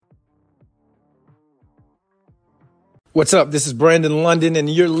What's up? This is Brandon London, and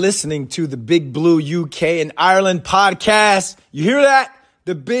you're listening to the Big Blue UK and Ireland podcast. You hear that?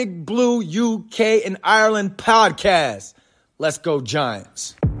 The Big Blue UK and Ireland podcast. Let's go,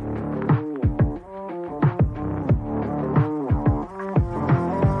 Giants.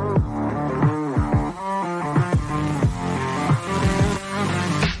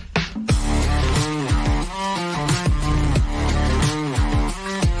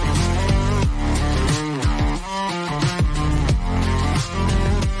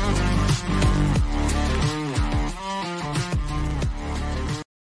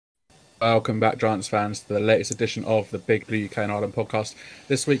 Welcome back, Giants fans, to the latest edition of the Big Blue UK and Ireland podcast.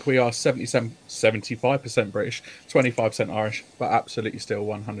 This week we are 75% British, 25% Irish, but absolutely still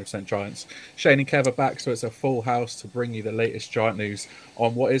 100% Giants. Shane and Kev are back, so it's a full house to bring you the latest Giant news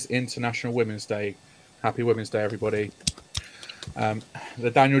on what is International Women's Day. Happy Women's Day, everybody.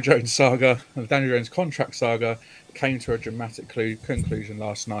 The Daniel Jones saga, the Daniel Jones contract saga came to a dramatic conclusion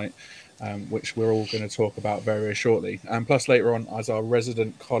last night. Which we're all going to talk about very, very shortly. And plus later on, as our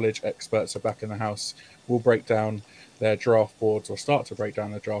resident college experts are back in the house, we'll break down their draft boards, or start to break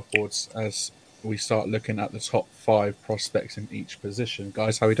down their draft boards as we start looking at the top 5 prospects in each position.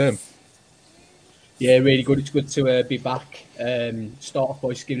 Guys, how are we doing? Yeah, really good. It's good to be back. Start off by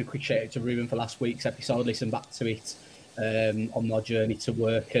just giving a quick shout out to Ruben for last week's episode. Listen back to it on my journey to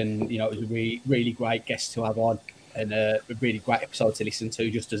work, and it was a really, really great guest to have on. And a really great episode to listen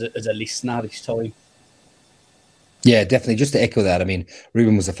to just as a listener this time. Yeah, definitely. Just to echo that, I mean,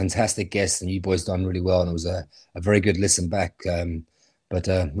 Ruben was a fantastic guest and you boys done really well, and it was a very good listen back. But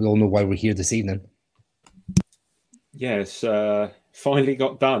we all know why we're here this evening. Yes, finally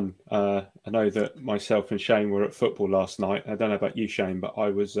got done. I know that myself and Shane were at football last night. I don't know about you, Shane, but I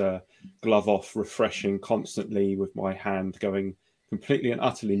was glove off, refreshing constantly with my hand going completely and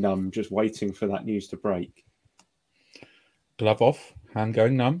utterly numb, just waiting for that news to break. Glove off, hand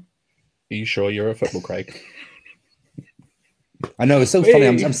going numb. Are you sure you're a football, Craig? I know, it's so funny.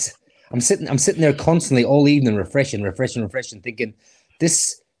 I'm sitting there constantly all evening, refreshing, thinking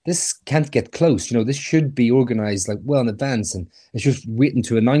this can't get close. This should be organised like well in advance, and it's just waiting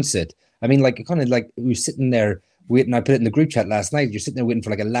to announce it. I mean, like kind of like we were sitting there waiting. I put it in the group chat last night. You're sitting there waiting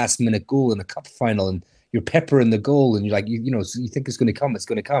for like a last minute goal in a cup final, and you're peppering the goal, and you're like, so you think it's going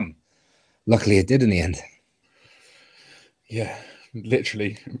to come. Luckily, it did in the end. Yeah,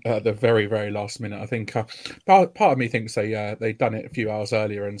 literally at the very, very last minute. I think part of me thinks they'd done it a few hours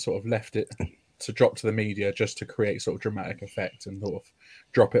earlier and sort of left it to drop to the media just to create sort of dramatic effect and sort of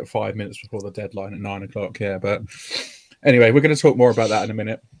drop it 5 minutes before the deadline at 9 o'clock. Yeah, but anyway, we're going to talk more about that in a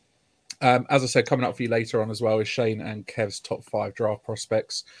minute. As I said, coming up for you later on as well is Shane and Kev's top 5 draft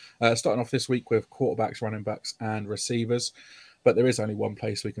prospects. Starting off this week with quarterbacks, running backs, and receivers. But there is only one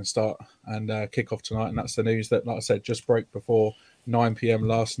place we can start and kick off tonight, and that's the news that, like I said, just broke before 9 p.m.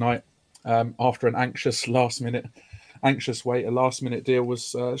 last night. After an anxious wait, a last-minute deal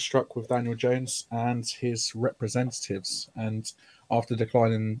was struck with Daniel Jones and his representatives. And after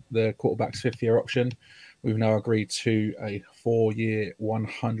declining the quarterback's fifth-year option, we've now agreed to a 4-year,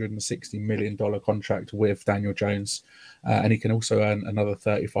 $160 million contract with Daniel Jones. And he can also earn another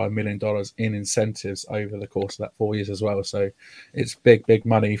 $35 million in incentives over the course of that 4 years as well. So it's big, big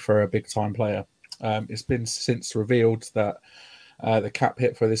money for a big-time player. It's been since revealed that the cap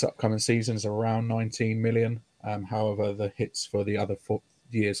hit for this upcoming season is around $19 million. However, the hits for the other 4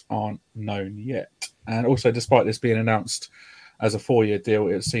 years aren't known yet. And also, despite this being announced as a 4-year deal,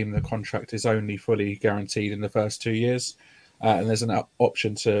 it seemed the contract is only fully guaranteed in the first 2 years. And there's an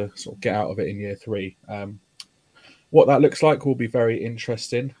option to sort of get out of it in year 3. What that looks like will be very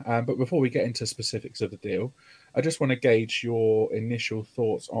interesting. But before we get into specifics of the deal, I just want to gauge your initial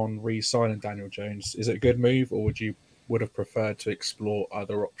thoughts on re-signing Daniel Jones. Is it a good move, or would have preferred to explore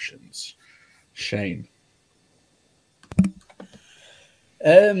other options? Shane.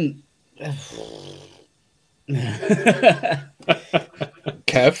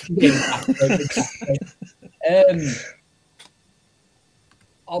 Kev.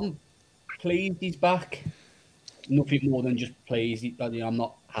 I'm pleased he's back. Nothing more than just pleased. I'm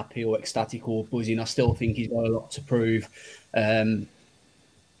not happy or ecstatic or buzzing. I still think he's got a lot to prove. I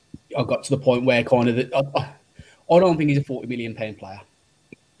got to the point where I don't think he's a £40 million player.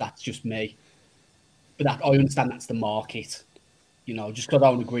 That's just me. But I understand that's the market. Just because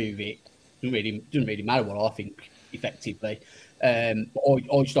I don't agree with it, doesn't really matter what I think effectively. But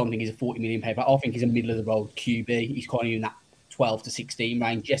I just don't think he's a £40 million player. I think he's a middle of the road QB. He's kind of in that 12 to 16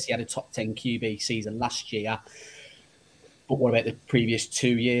 range. Yes, he had a top 10 QB season last year. But what about the previous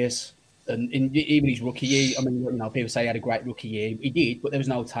 2 years? And even his rookie year, I mean, people say he had a great rookie year. He did, but there was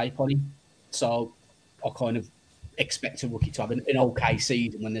no tape on him. So I kind of expect a rookie to have an okay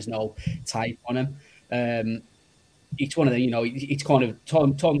season when there's no tape on him. It's one of the, it's kind of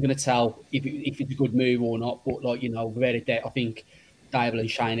time going to tell if it's a good move or not. But without a doubt, I think Dable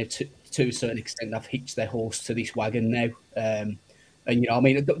and Shane have to a certain extent have hitched their horse to this wagon now. And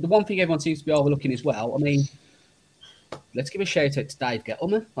the one thing everyone seems to be overlooking as well. I mean, let's give a shout out to Dave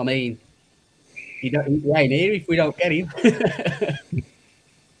Gettleman. I mean, he ain't here if we don't get him.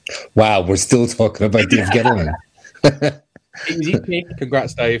 Wow, we're still talking about Dave Gettleman. It was his pick.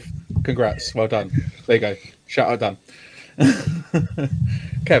 Congrats, Dave. Congrats. Well done. There you go. Shout out done.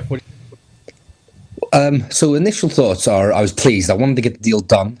 Kev, what so initial thoughts are I was pleased. I wanted to get the deal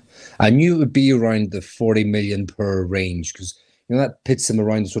done. I knew it would be around the 40 million per range because that pits him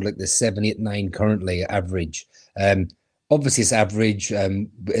around sort of like the 7, 8, 9 currently average. Obviously, it's average.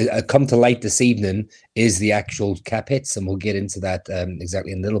 Come to light this evening is the actual cap hits, and we'll get into that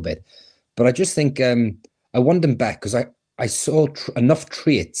exactly in a little bit. But I just think I wanted him back because I saw enough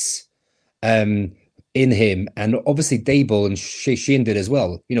traits in him, and obviously Dable and Shane did as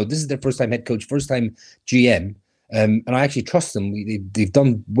well. This is their first time head coach, first time GM, and I actually trust them. They've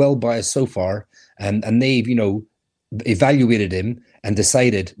done well by us so far, and they've evaluated him and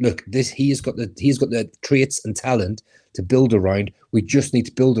decided, look, he's got the traits and talent to build around. We just need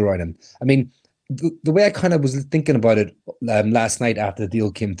to build around him. I mean, the way I kind of was thinking about it last night after the deal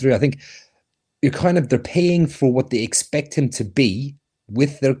came through, I think they're paying for what they expect him to be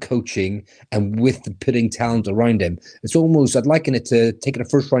with their coaching and with the putting talent around him. It's almost, I'd liken it to taking a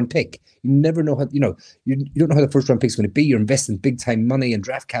first round pick. You never know how, you don't know how the first round pick is going to be. You're investing big time money and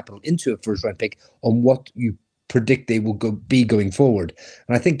draft capital into a first round pick on what you predict they will be going forward.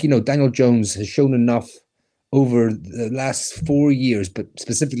 And I think, Daniel Jones has shown enough over the last 4 years, but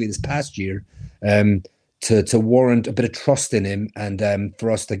specifically this past year, to warrant a bit of trust in him and for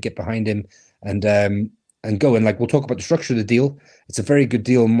us to get behind him and go. And we'll talk about the structure of the deal. It's a very good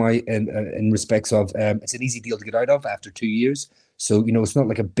deal in respects of it's an easy deal to get out of after 2 years. So, it's not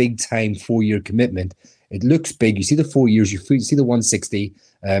like a big time 4-year commitment. It looks big. You see the 4 years, you see the 160,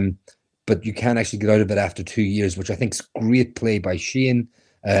 but you can actually get out of it after 2 years, which I think is great play by Shane.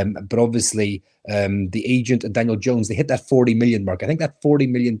 But obviously, the agent and Daniel Jones, they hit that 40 million mark. I think that 40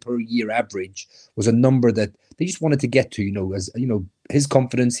 million per year average was a number that they just wanted to get to, as his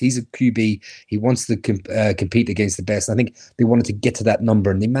confidence. He's a QB. He wants to compete against the best. I think they wanted to get to that number,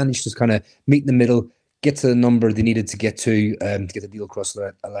 and they managed to kind of meet in the middle, get to the number they needed to get to get the deal across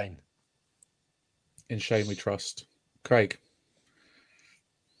the line. In Shane we trust. Craig.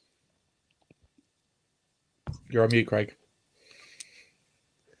 You're on mute, Craig.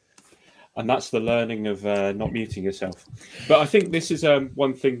 And that's the learning of not muting yourself. But I think this is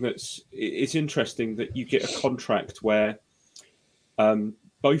one thing it's interesting that you get a contract where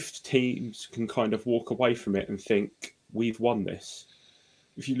both teams can kind of walk away from it and think, we've won this.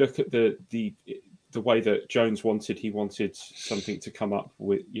 If you look at the way that Jones wanted, he wanted something to come up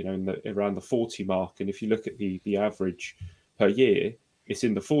with, around the 40 mark. And if you look at the average per year, it's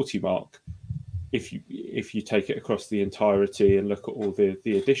in the 40 mark. If you take it across the entirety and look at all the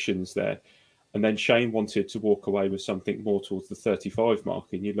additions there. And then Shane wanted to walk away with something more towards the 35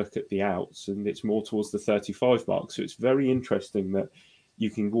 mark, and you look at the outs and it's more towards the 35 mark. So it's very interesting that you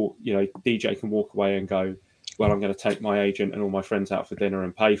can walk, DJ can walk away and go, well, I'm going to take my agent and all my friends out for dinner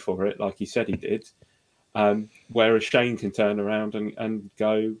and pay for it, like he said he did. Whereas Shane can turn around and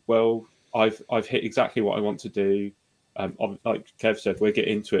go, well, I've hit exactly what I want to do. Like Kev said, we'll get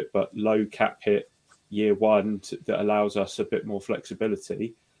into it, but low cap hit year one that allows us a bit more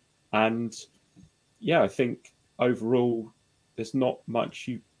flexibility. And I think overall there's not much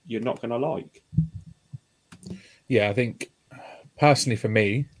you're not going to like. Yeah, I think personally for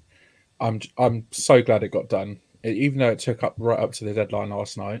me, I'm so glad it got done. Even though it took right up to the deadline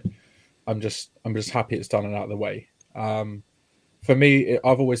last night, I'm just happy it's done and out of the way. For me,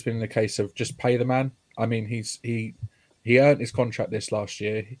 I've always been in the case of just pay the man. I mean, he earned his contract this last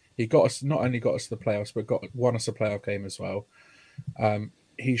year. He not only got us to the playoffs, but won us a playoff game as well.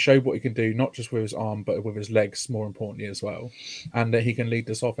 He showed what he can do, not just with his arm, but with his legs, more importantly as well, and that he can lead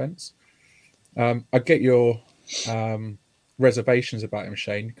this offense. I get your reservations about him,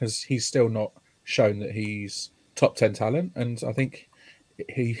 Shane, because he's still not shown that he's top 10 talent, and I think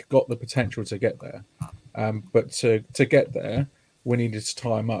he got the potential to get there. But to get there, we needed to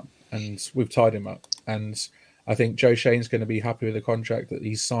tie him up, and we've tied him up. And I think Joe Shane's going to be happy with the contract that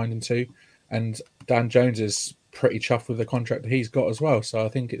he's signed into, and Dan Jones is pretty chuffed with the contract that he's got as well. So I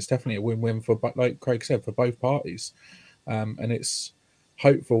think it's definitely a win-win for, like Craig said, for both parties. And it's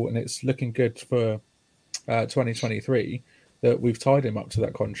hopeful and it's looking good for 2023 that we've tied him up to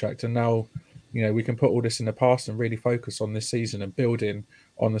that contract. And now we can put all this in the past and really focus on this season and building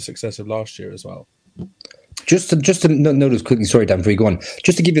on the success of last year as well. Just to notice quickly, sorry, Dan, before you go on,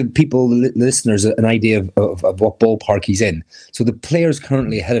 just to give you people, listeners, an idea of what ballpark he's in. So the players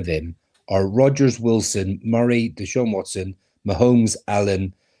currently ahead of him are Rodgers, Wilson, Murray, Deshaun Watson, Mahomes,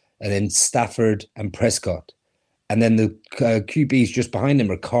 Allen, and then Stafford and Prescott. And then the QBs just behind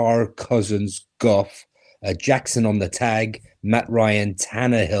him are Carr, Cousins, Goff, Jackson on the tag, Matt Ryan,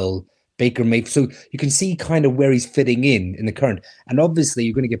 Tannehill, Baker Mayfield. So you can see kind of where he's fitting in the current. And obviously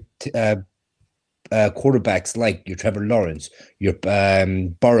you're going to get quarterbacks like your Trevor Lawrence, your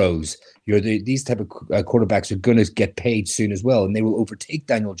Burrows, these type of quarterbacks are going to get paid soon as well, and they will overtake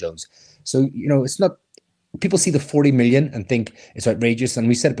Daniel Jones. So, it's not, people see the 40 million and think it's outrageous. And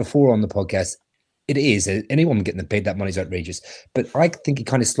we said it before on the podcast, it is. Anyone getting paid that money is outrageous. But I think it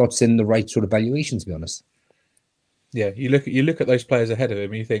kind of slots in the right sort of valuation, to be honest. Yeah, you look at those players ahead of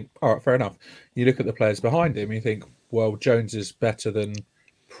him and you think, all right, fair enough. You look at the players behind him and you think, well, Jones is better than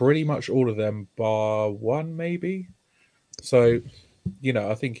pretty much all of them bar one, maybe. So,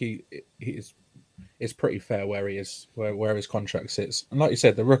 I think it's pretty fair where he is, where his contract sits. And like you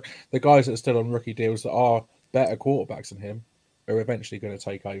said, the guys that are still on rookie deals that are better quarterbacks than him are eventually going to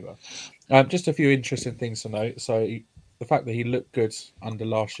take over. Just a few interesting things to note. So the fact that he looked good under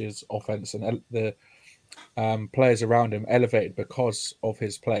last year's offense and the players around him elevated because of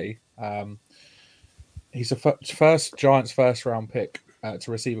his play. He's the first Giants first round pick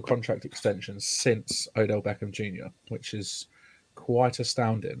to receive a contract extension since Odell Beckham Jr., which is quite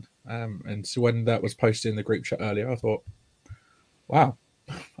astounding. And so when that was posted in the group chat earlier, I thought, wow,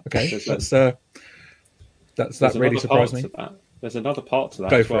 okay, that really surprised me. There's another part to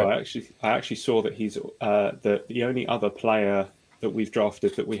that as well. I actually saw that he's the only other player that we've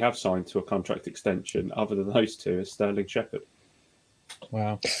drafted that we have signed to a contract extension other than those two is Sterling Shepard.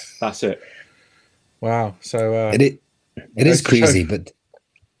 Wow. That's it. Wow. So it is crazy, but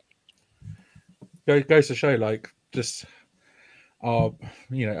goes to show, like, just our,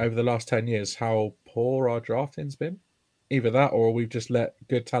 over the last 10 years, how poor our drafting's been. Either that, or we've just let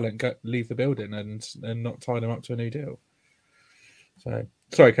good talent leave the building and not tie them up to a new deal. So,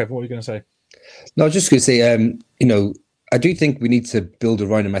 sorry, Kev, what were you going to say? No, I was just going to say, I do think we need to build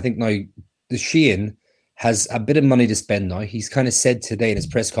around him. I think now the Sheehan has a bit of money to spend now. He's kind of said today in his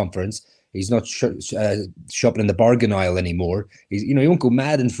press conference, he's not shopping in the bargain aisle anymore. He won't go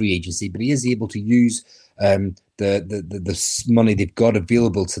mad in free agency, but he is able to use the money they've got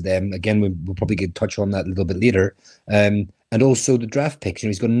available to them. Again, we'll probably get touch on that a little bit later. And also the draft picks.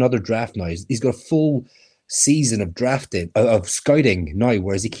 He's got another draft now. He's got a full season of scouting now,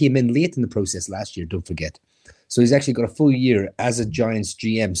 whereas he came in late in the process last year, don't forget. So he's actually got a full year as a Giants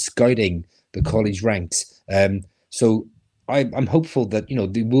GM scouting the college ranks. So I'm hopeful that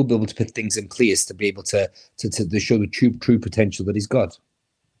they will be able to put things in place to be able to show the true potential that he's got.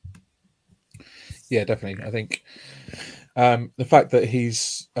 Yeah, definitely. I think the fact that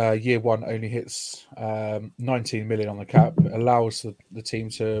he's year one only hits 19 million on the cap allows the team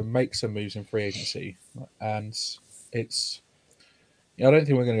to make some moves in free agency, and it's. I don't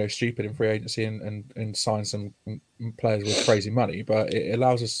think we're going to go stupid in free agency and sign some players with crazy money, but it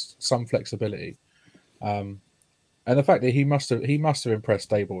allows us some flexibility. And the fact that he must have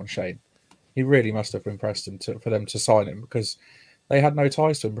impressed Dable and Shane. He really must have impressed them for them to sign him, because they had no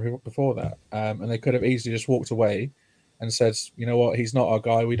ties to him before that. And they could have easily just walked away and said, you know what, he's not our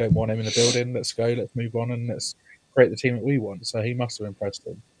guy. We don't want him in the building. Let's go. Let's move on and let's create the team that we want. So he must have impressed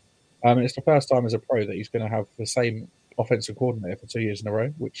them. And it's the first time as a pro that he's going to have the same offensive coordinator for 2 years in a row,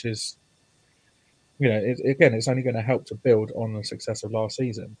 which is, it's only going to help to build on the success of last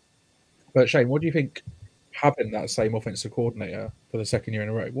season. But Shane, what do you think having that same offensive coordinator for the second year in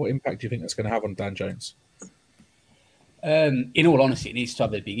a row, what impact do you think that's going to have on Dan Jones? In all honesty, it needs to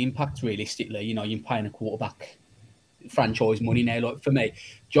have a big impact. Realistically, you're paying a quarterback franchise money now. Like, for me,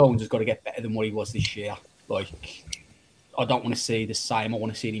 Jones has got to get better than what he was this year. Like, I don't want to see the same. I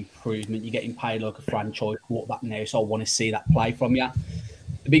want to see an improvement. You're getting paid like a franchise quarterback now, so I want to see that play from you.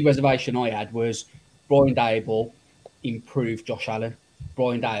 The big reservation I had was Brian Daboll improved Josh Allen.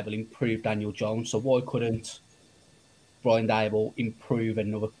 Brian Daboll improved Daniel Jones. So why couldn't Brian Daboll improve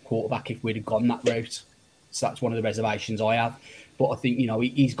another quarterback if we'd have gone that route? So that's one of the reservations I have. But I think,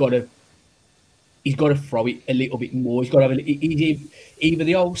 he's got to throw it a little bit more. He's got to have either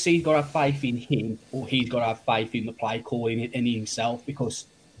the OC's got to have faith in him, or he's got to have faith in the play calling and himself. Because,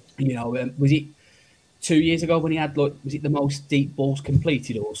 was it 2 years ago when he had, was it the most deep balls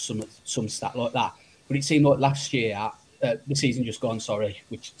completed or some stat like that? But it seemed like last year, the season just gone,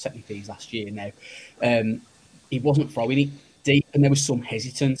 which technically is last year now, he wasn't throwing it. deep, and there was some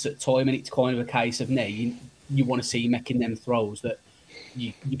hesitance at time, and it's kind of a case of now you want to see him making them throws that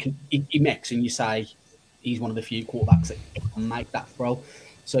you can he makes, and you say he's one of the few quarterbacks that can make that throw.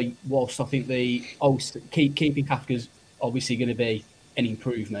 So whilst I think keeping Kafka's obviously going to be an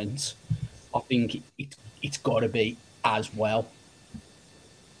improvement, I think it's got to be as well.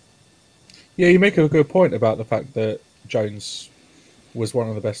 Yeah, you make a good point about the fact that Jones was one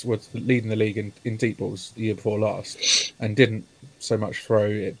of the best, was leading the league in deep balls the year before last, and didn't so much throw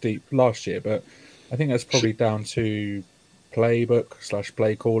it deep last year. But I think that's probably down to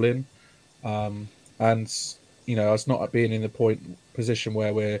playbook/play calling, and us not being in the position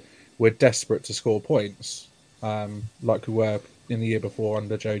where we're desperate to score points, like we were in the year before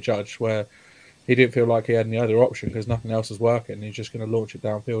under Joe Judge, where he didn't feel like he had any other option because nothing else was working. He's just going to launch it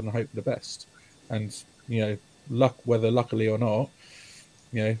downfield and hope for the best. And whether luckily or not,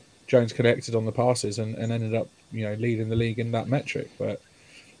 Jones connected on the passes and ended up leading the league in that metric. But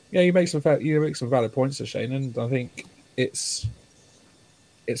yeah, you make some valid points to Shane, and I think it's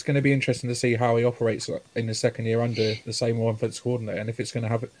going to be interesting to see how he operates in the second year under the same offense coordinator, and if it's going to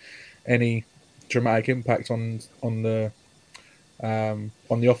have any dramatic impact on the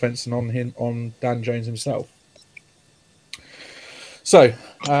offense and on Dan Jones himself. So,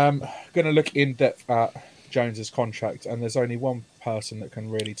 going to look in depth at Jones's contract, and there's only one person that can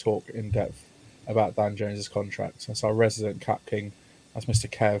really talk in depth about Dan Jones's contract. That's our resident cap king. That's Mr.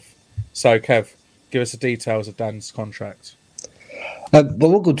 Kev. So, Kev, give us the details of Dan's contract. Well,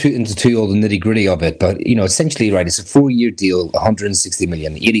 we'll go into all the nitty gritty of it, but essentially, right, it's a 4-year deal, 160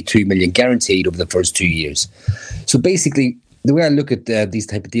 million, 82 million guaranteed over the first 2 years. So basically, the way I look at these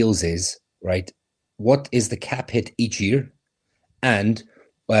type of deals is, right, what is the cap hit each year, and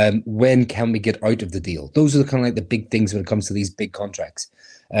when can we get out of the deal? Those are the kind of like the big things when it comes to these big contracts.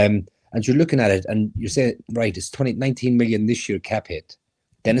 And you're looking at it, and you're saying, right, it's 19 million this year cap hit,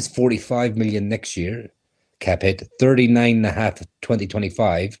 then it's 45 million next year cap hit, 39.5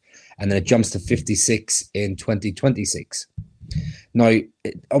 2025, and then it jumps to 56 in 2026. Now,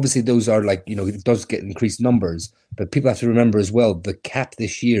 obviously, those are it does get increased numbers, but people have to remember as well, the cap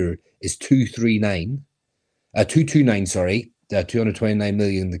this year is 229, sorry, 229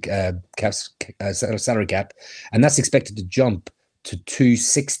 million, the salary cap, and that's expected to jump to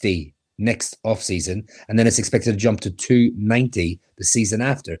 260 next offseason, and then it's expected to jump to 290 the season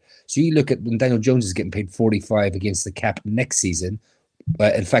after. So you look at when Daniel Jones is getting paid 45 against the cap next season,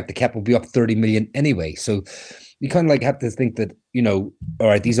 in fact, the cap will be up 30 million anyway. So you kind of have to think that, all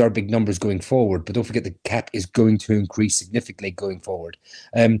right, these are big numbers going forward, but don't forget the cap is going to increase significantly going forward.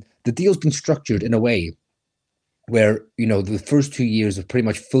 The deal's been structured in a way where, the first 2 years are pretty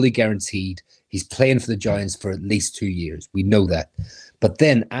much fully guaranteed. He's playing for the Giants for at least 2 years. We know that. But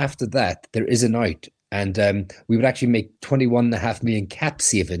then after that, there is an out. And we would actually make 21.5 million cap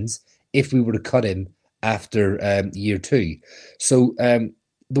savings if we were to cut him after year 2. So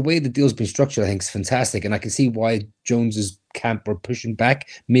the way the deal's been structured, I think, is fantastic. And I can see why Jones's camp are pushing back,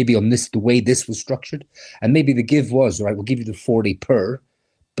 maybe on the way this was structured. And maybe the give was, right, we'll give you the 40 per,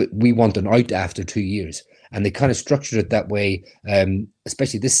 but we want an out after 2 years. And they kind of structured it that way,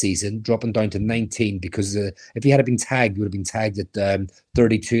 especially this season, dropping down to 19, because if he had been tagged, he would have been tagged at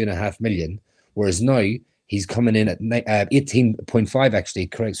 32.5 million. Whereas now he's coming in at 18.5, actually,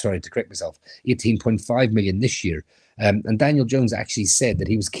 to correct myself, 18.5 million this year. And Daniel Jones actually said that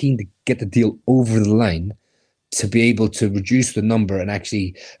he was keen to get the deal over the line to be able to reduce the number and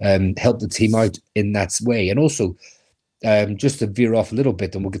actually help the team out in that way. And also, just to veer off a little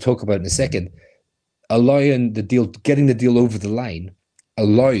bit, and we'll talk about it in a second, getting the deal over the line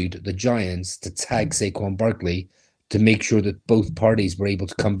allowed the Giants to tag Saquon Barkley to make sure that both parties were able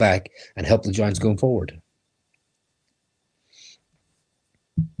to come back and help the Giants going forward.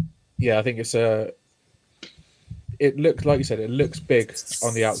 Yeah, I think it looks, like you said, it looks big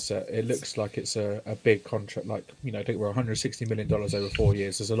on the outset. It looks like it's a big contract. I think we're $160 million over 4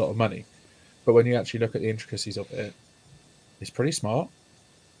 years. There's a lot of money. But when you actually look at the intricacies of it, it's pretty smart.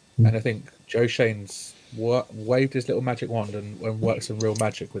 And I think Joe Shane's waved his little magic wand and worked some real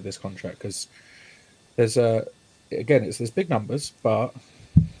magic with this contract, because there's there's big numbers, but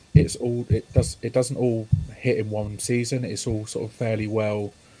it doesn't all hit in one season. It's all sort of fairly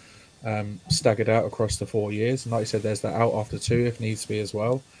well staggered out across the 4 years. And like I said, there's that out after 2 if needs to be as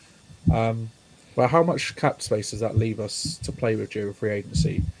well. But how much cap space does that leave us to play with during free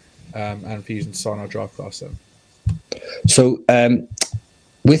agency and for using to sign our draft class then? So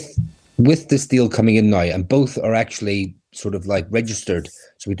with this deal coming in now, and both are actually sort of like registered.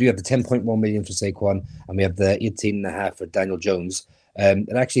 So we do have the 10.1 million for Saquon, and we have the 18.5 for Daniel Jones.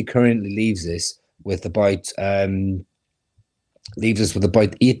 It actually currently leaves us with about leaves us with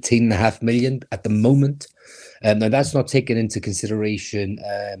about 18.5 million at the moment. Now that's not taken into consideration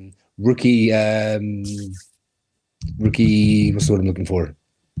rookie. What's the word I'm looking for?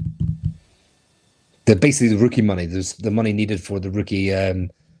 Basically the rookie money. There's the money needed for the rookie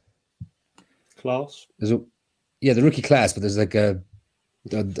class. The rookie class, but there's like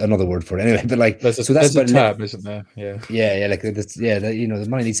another word for it anyway. But like, there's a term, isn't there? Yeah. Like the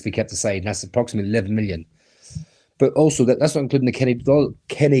money needs to be kept aside, and that's approximately 11 million. But also that's not including the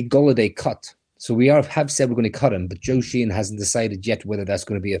Kenny Golladay cut. So we have said we're going to cut him, but Joe Sheehan hasn't decided yet whether that's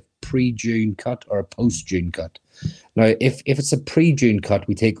going to be a pre-June cut or a post-June cut. Now, if it's a pre-June cut,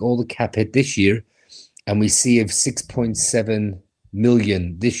 we take all the cap hit this year, and we save 6.7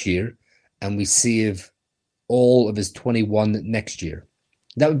 million this year, and we save all of his 21 next year.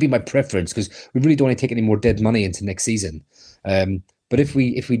 That would be my preference, because we really don't want to take any more dead money into next season. But if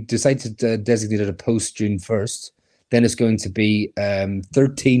we decide to designate it a post-June 1st, then it's going to be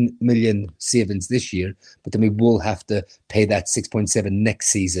 13 million savings this year, but then we will have to pay that 6.7 next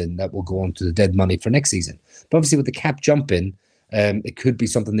season. That will go on to the dead money for next season. But obviously with the cap jumping, it could be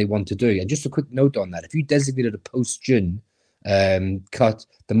something they want to do. And just a quick note on that. If you designated a post-June cut,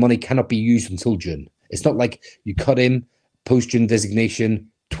 the money cannot be used until June. It's not like you cut him, post-June designation,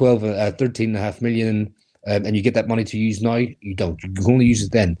 13.5 million, and you get that money to use now. You don't. You can only use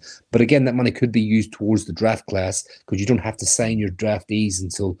it then. But again, that money could be used towards the draft class, because you don't have to sign your draftees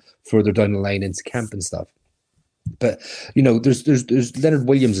until further down the line into camp and stuff. But there's Leonard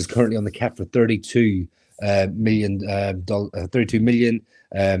Williams is currently on the cap for 32 million.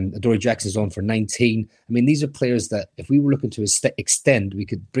 Adoree Jackson's on for 19. I mean, these are players that if we were looking to extend, we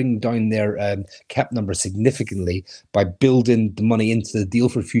could bring down their cap number significantly by building the money into the deal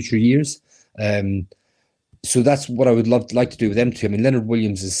for future years. So that's what I would like to do with them too. I mean, Leonard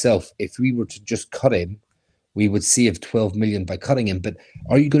Williams himself, if we were to just cut him, we would save 12 million by cutting him. But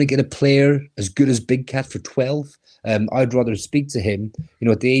are you going to get a player as good as Big Cat for 12? I'd rather speak to him.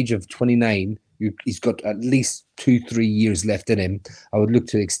 At the age of 29, he's got at least 2-3 years left in him. I would look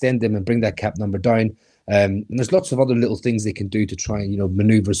to extend him and bring that cap number down. And there's lots of other little things they can do to try and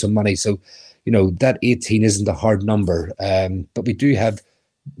maneuver some money. So that 18 isn't a hard number, but we do have.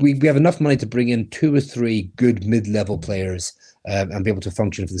 We have enough money to bring in 2 or 3 good mid-level players and be able to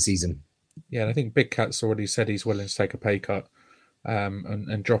function for the season. Yeah, and I think Big Cat's already said he's willing to take a pay cut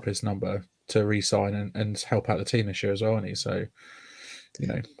and drop his number to re-sign and help out the team this year as well, isn't he? So,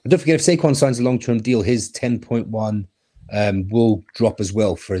 Don't forget, if Saquon signs a long-term deal, his 10.1 will drop as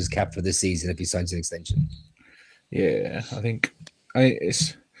well for his cap for this season if he signs an extension. Yeah, I think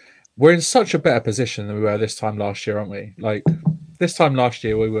we're in such a better position than we were this time last year, aren't we? Like, this time last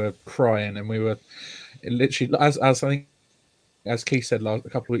year, we were crying, and we were literally, as I think, as Keith said a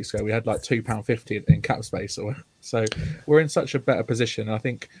couple of weeks ago, we had like £2.50 in cap space. So we're in such a better position. And I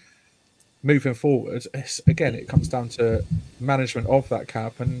think moving forward, it comes down to management of that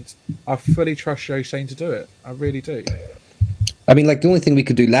cap, and I fully trust Joe Shane to do it. I really do. I mean, like, the only thing we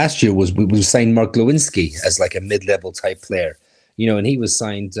could do last year was we signed Mark Lewinsky as like a mid-level type player, and he was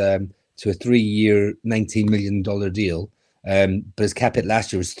signed to a 3-year, $19 million deal. But his cap hit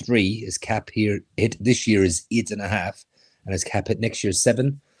last year was 3. His cap hit this year is 8.5, and his cap hit next year is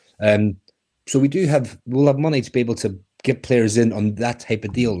 7. So we'll have money to be able to get players in on that type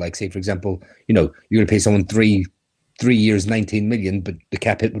of deal. Like, say, for example, you're going to pay someone 3 years, 19 million, but the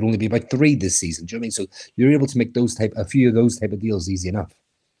cap hit would only be about 3 this season. Do you know what I mean? So you're able to make a few of those type of deals easy enough.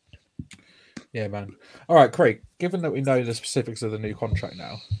 Yeah, man. All right, Craig, given that we know the specifics of the new contract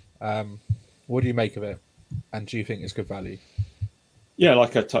now, what do you make of it? And do you think it's good value? Yeah,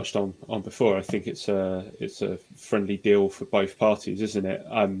 like I touched on before, I think it's a friendly deal for both parties, isn't it?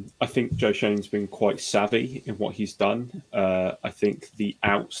 I think Joe Shane's been quite savvy in what he's done. I think the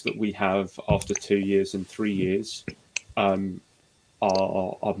outs that we have after 2 years and 3 years are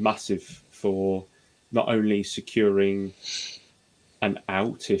massive for not only securing an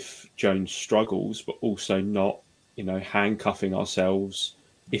out if Jones struggles, but also not, handcuffing ourselves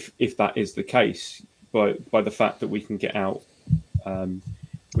if that is the case. By the fact that we can get out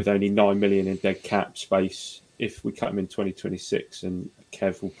with only 9 million in dead cap space if we cut him in 2026, and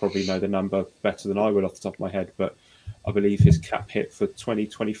Kev will probably know the number better than I will off the top of my head, but I believe his cap hit for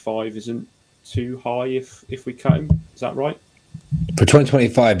 2025 isn't too high if we cut him. Is that right? For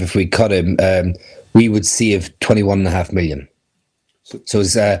 2025, if we cut him, we would save 21.5 million. So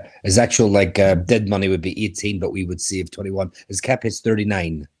his actual dead money would be 18, but we would save 21. His cap hits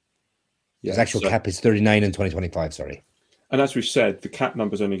 39. His actual cap is 39 in 2025, sorry. And as we've said, the cap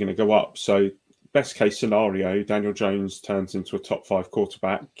number's only going to go up. So best case scenario, Daniel Jones turns into a top 5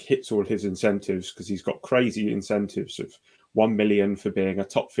 quarterback, hits all his incentives because he's got crazy incentives of 1 million for being a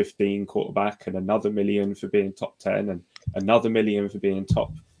top 15 quarterback, and another million for being top 10, and another million for being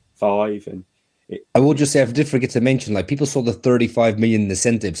top 5. And I will just say, I did forget to mention, like, people saw the 35 million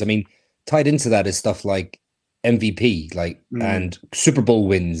incentives. I mean, tied into that is stuff like MVP, like, and Super Bowl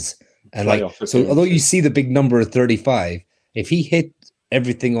wins. And like, so although you see the big number of 35, if he hit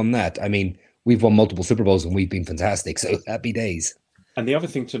everything on that, I mean, we've won multiple Super Bowls and we've been fantastic. So happy days. And the other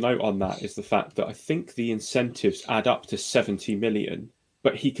thing to note on that is the fact that I think the incentives add up to 70 million,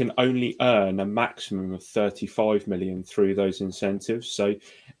 but he can only earn a maximum of 35 million through those incentives. So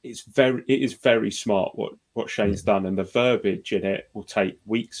it is very smart what Shane's done, and the verbiage in it will take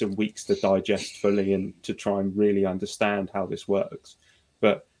weeks and weeks to digest fully and to try and really understand how this works.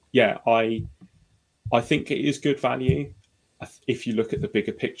 But yeah, I think it is good value if you look at the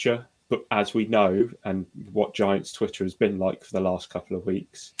bigger picture. But as we know, and what Giants Twitter has been like for the last couple of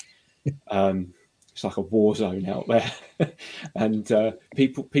weeks, it's like a war zone out there. And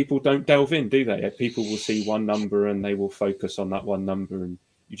people don't delve in, do they? People will see one number and they will focus on that one number. And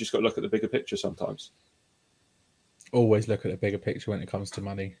you just got to look at the bigger picture sometimes. Always look at the bigger picture when it comes to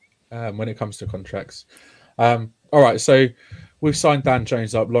money, when it comes to contracts. All right, so we've signed Dan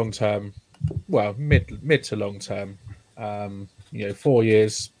Jones up long term, well, mid to long term. 4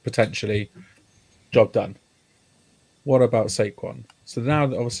 years potentially, job done. What about Saquon? So now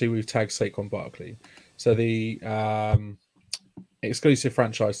that obviously we've tagged Saquon Barkley, so the exclusive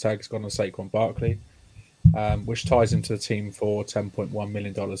franchise tag has gone on Saquon Barkley, which ties into the team for $10.1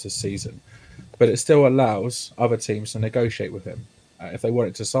 million this season. But it still allows other teams to negotiate with him. If they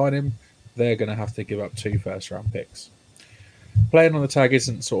wanted to sign him, they're going to have to give up 2 first-round picks. Playing on the tag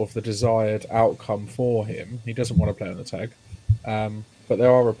isn't sort of the desired outcome for him. He doesn't want to play on the tag. But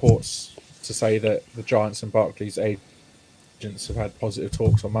there are reports to say that the Giants and Barkley's agents have had positive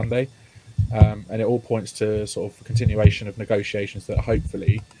talks on Monday. And it all points to sort of a continuation of negotiations that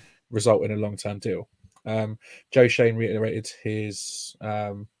hopefully result in a long-term deal. Joe Schoen reiterated his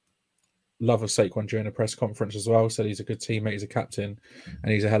love of Saquon during a press conference as well. Said he's a good teammate, he's a captain,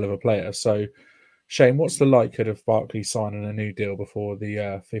 and he's a hell of a player. So, Shane, what's the likelihood of Barkley signing a new deal before the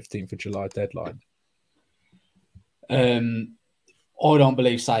 15th of July deadline? I don't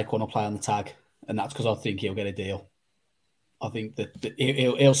believe Saquon will play on the tag, and that's because I think he'll get a deal. I think that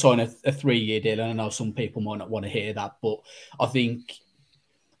he'll sign a 3-year deal, and I know some people might not want to hear that, but I think,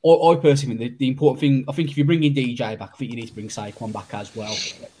 I personally think the important thing, I think if you bring in DJ back, I think you need to bring Saquon back as well,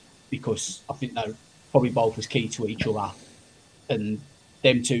 because I think they're probably both as key to each other, and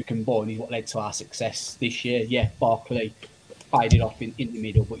them two combined is what led to our success this year. Yeah, Barkley faded off in the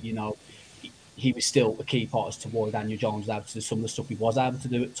middle, but he was still a key part as to why Daniel Jones was able to do some of the stuff he was able to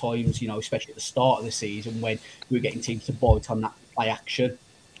do at times, especially at the start of the season when we were getting teams to bite on that play action.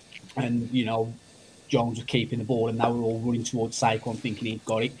 And, Jones was keeping the ball and they were all running towards Saquon thinking he'd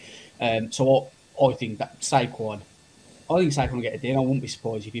got it. So I think that Saquon will get a deal. I wouldn't be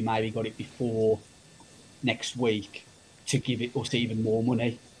surprised if he maybe got it before next week to give it us even more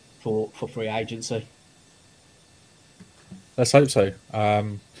money for free agency. Let's hope so.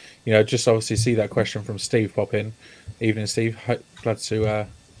 Just obviously see that question from Steve pop in. Evening, Steve. Glad to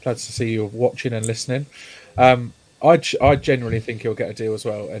see you watching and listening. I generally think he'll get a deal as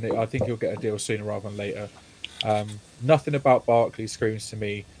well, and I think he'll get a deal sooner rather than later. Nothing about Barkley screams to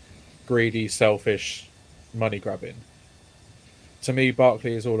me greedy, selfish, money grabbing. To me,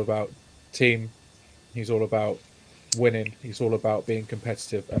 Barkley is all about team. He's all about winning. He's all about being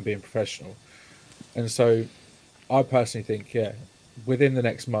competitive and being professional. And so, I personally think, within the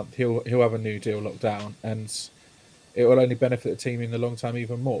next month, he'll have a new deal locked down, and it will only benefit the team in the long term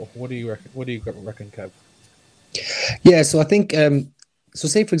even more. What do you reckon, Kev? Yeah, so I think, so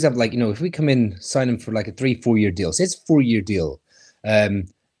say for example, if we come in, sign him for like a 3-4 year deal, say it's a 4-year deal,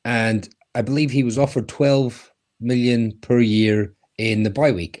 and I believe he was offered 12 million per year in the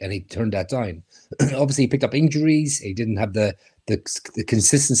bye week, and he turned that down. Obviously, he picked up injuries. He didn't have the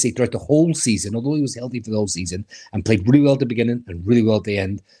consistency throughout the whole season, although he was healthy for the whole season and played really well at the beginning and really well at the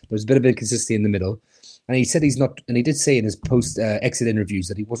end. There was a bit of inconsistency in the middle. And he said he's not, and he did say in his post-exit interviews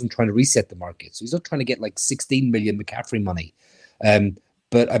that he wasn't trying to reset the market. So he's not trying to get like 16 million McCaffrey money.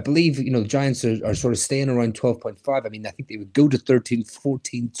 But I believe, the Giants are sort of staying around 12.5. I mean, I think they would go to 13,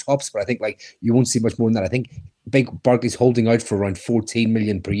 14 tops, but I think you won't see much more than that. I think Barkley's holding out for around 14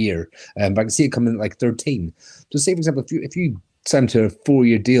 million per year. But I can see it coming at like 13. So say, for example, if you sign to a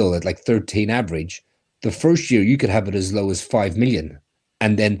 4-year deal at like 13 average, the first year you could have it as low as 5 million.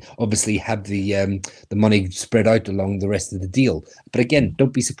 And then obviously have the money spread out along the rest of the deal. But again,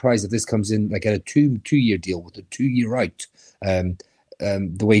 don't be surprised if this comes in like at a 2-year deal with a 2-year out.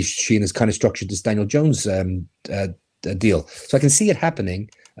 The way Sheen has kind of structured this Daniel Jones deal. So I can see it happening.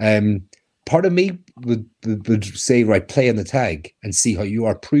 Part of me would say, right, play on the tag and see how you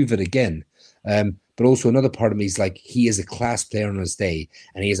are, prove it again. But also another part of me is like, he is a class player on his day,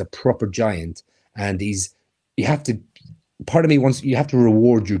 and he is a proper giant. And part of me wants, you have to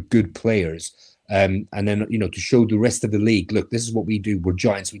reward your good players. And then, to show the rest of the league, look, this is what we do. We're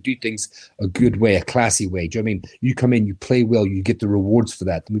giants. We do things a good way, a classy way. Do you know what I mean? You come in, you play well, you get the rewards for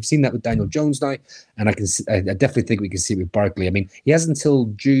that. And we've seen that with Daniel Jones now, and I definitely think we can see it with Barkley. I mean, he has until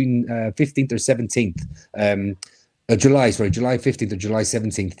June 15th or 17th, July 15th or July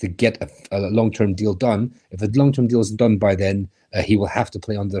 17th to get a long-term deal done. If a long-term deal isn't done by then, he will have to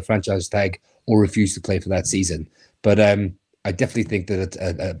play under the franchise tag or refuse to play for that season. But I definitely think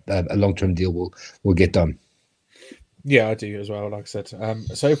that a long-term deal will get done. Yeah, I do as well, like I said.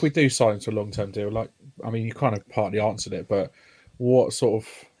 So if we do sign to a long-term deal, you kind of partly answered it, but what sort of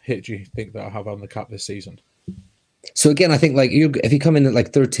hit do you think that I'll have on the cap this season? So again, I think if you come in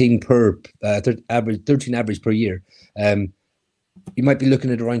at 13 average per year, you might be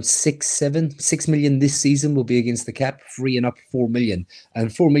looking at around 6 million this season will be against the cap, freeing up 4 million.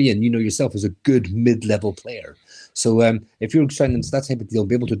 And 4 million, yourself, is a good mid-level player. So if you're signing to that type of deal,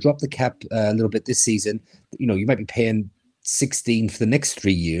 be able to drop the cap a little bit this season, you might be paying 16 for the next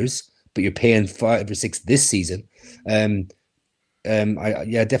 3 years, but you're paying 5 or 6 this season. I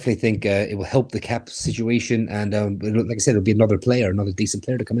definitely think it will help the cap situation, and like I said, it'll be another decent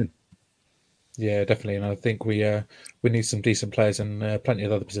player to come in. Yeah, definitely, and I think we need some decent players in plenty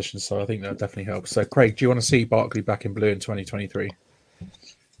of other positions, so I think that definitely helps. So, Craig, do you want to see Barkley back in blue in 2023?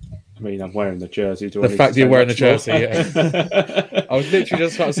 I mean, I'm wearing the jersey. The fact that you're wearing the jersey, yeah. I was literally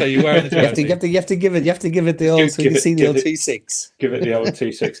just about to say you're wearing the jersey. You have to give it the old, so you can see the old 2-6. Give it the old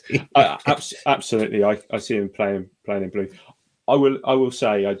 2-6. Absolutely, I see him playing in blue. I will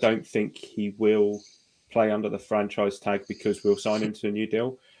say I don't think he will play under the franchise tag because we'll sign him to a new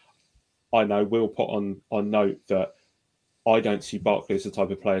deal. I know we'll put on note that I don't see Barkley as the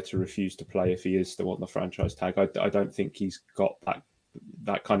type of player to refuse to play if he is still on the franchise tag. I don't think he's got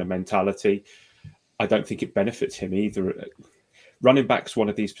that kind of mentality. I don't think it benefits him either. Running back's one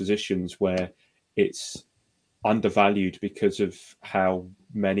of these positions where it's undervalued because of how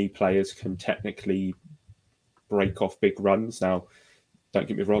many players can technically break off big runs. Now, don't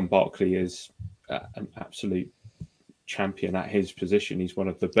get me wrong, Barkley is an absolute champion at his position. He's one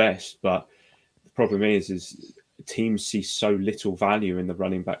of the best, but the problem is teams see so little value in the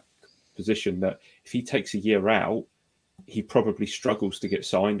running back position that if he takes a year out, he probably struggles to get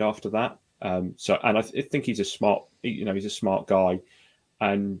signed after that. And I think he's a smart guy,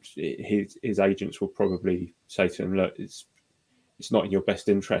 and his agents will probably say to him, look, it's not in your best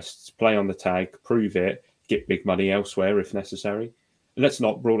interests. Play on the tag, prove it, get big money elsewhere if necessary. And let's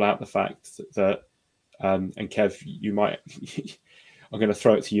not rule out the fact that and Kev, you might. I'm going to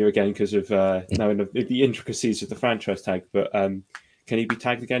throw it to you again because of knowing the intricacies of the franchise tag. But can he be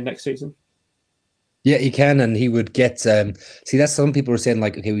tagged again next season? Yeah, he can, and he would get. See, that's some people are saying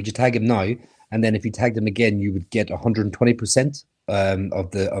okay, would you tag him now, and then if you tagged him again, you would get 120%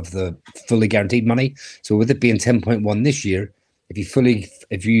 of the fully guaranteed money. So with it being 10.1 this year,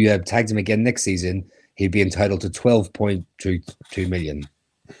 if you tagged him again next season, he'd be entitled to 12.22 million.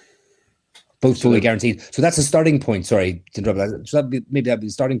 Both fully guaranteed. So that's a starting point. Sorry to interrupt that. So that'd be the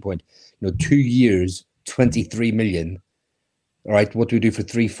starting point. 2 years, 23 million. All right, what do we do for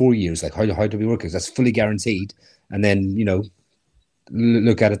 3-4 years? How do we work? Because that's fully guaranteed, and then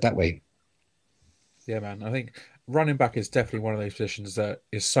look at it that way. Yeah, man. I think running back is definitely one of those positions that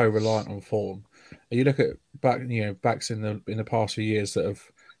is so reliant on form. You look at backs in the past few years that have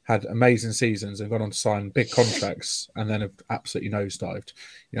had amazing seasons and gone on to sign big contracts and then have absolutely nosedived.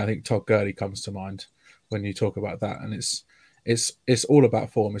 I think Todd Gurley comes to mind when you talk about that. And it's all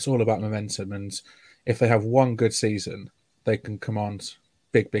about form. It's all about momentum. And if they have one good season, they can command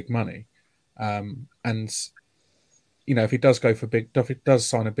big money. If he does if he does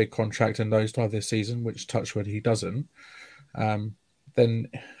sign a big contract and nosedive this season, which touchwood he doesn't, then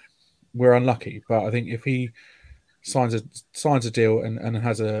we're unlucky. But I think if he signs a deal and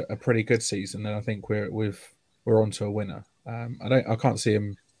has a pretty good season, then I think we're onto a winner. I can't see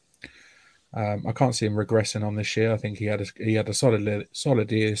him regressing on this year. I think he had a solid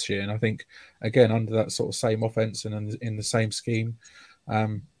year this year, and I think again under that sort of same offense and in the same scheme,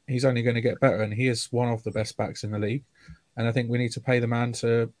 he's only going to get better. And he is one of the best backs in the league, and I think we need to pay the man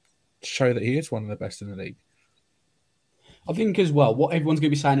to show that he is one of the best in the league. I think as well, what everyone's going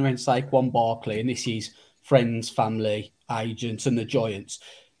to be saying around Saquon Barkley, and this is friends, family, agents, and the Giants.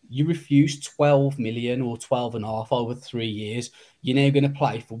 You refuse 12 million or 12.5 over 3 years. You're now going to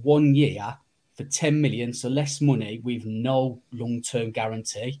play for 1 year for for 10 million, so less money with no long-term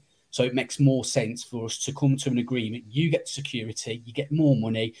guarantee. So it makes more sense for us to come to an agreement. You get security, you get more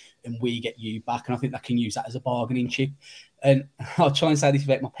money, and we get you back. And I think they can use that as a bargaining chip. And I'll try and say this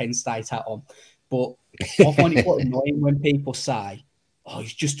without my Penn State hat on, but I find it quite annoying when people say, "Oh,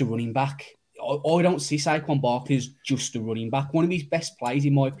 he's just a running back." I don't see Saquon Barkley as just a running back. One of his best plays,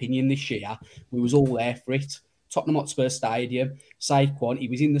 in my opinion, this year. We was all there for it. Tottenham Hotspur Stadium. Saquon, he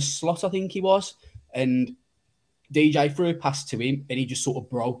was in the slot, I think he was, and DJ threw a pass to him and he just sort of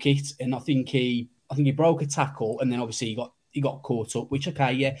broke it. And I think he broke a tackle, and then obviously he got caught up, which,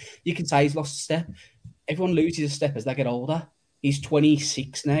 okay, yeah, you can say he's lost a step. Everyone loses a step as they get older. He's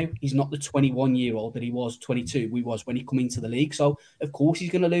 26 now. He's not the 21-year-old that he was, 22 we was when he come into the league. So, of course,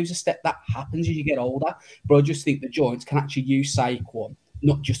 he's going to lose a step. That happens as you get older. But I just think the Giants can actually use Saquon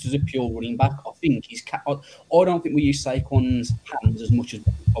not just as a pure running back. I think I don't think we use Saquon's hands as much as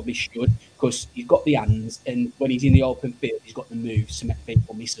we probably should, because he's got the hands, and when he's in the open field, he's got the moves to make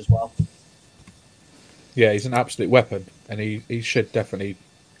people miss as well. Yeah, he's an absolute weapon, and he should definitely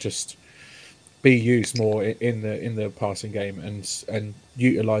just be used more in the passing game and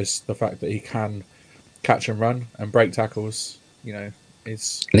utilize the fact that he can catch and run and break tackles. You know, and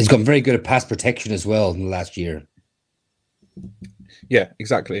he's gotten very good at pass protection as well in the last year. Yeah,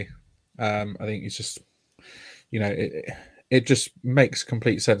 exactly. I think it's just, you know, it just makes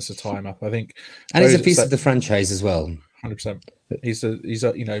complete sense to tie him up. I think, and he's a piece of the franchise as well. 100%. He's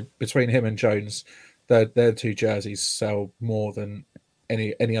a you know, between him and Jones, their two jerseys sell more than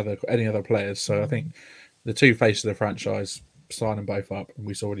any other players. So I think the two faces of the franchise, sign them both up, and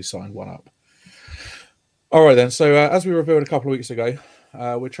we've already signed one up. All right then. So as we revealed a couple of weeks ago,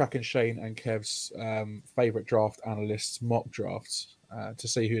 we're tracking Shane and Kev's favorite draft analysts' mock drafts to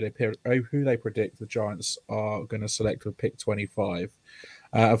see who they predict the Giants are going to select with pick 25.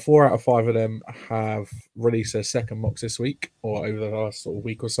 4 out of 5 of them have released their second mocks this week or over the last sort of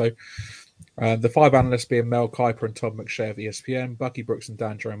week or so. The 5 analysts being Mel Kiper and Todd McShay of ESPN, Bucky Brooks and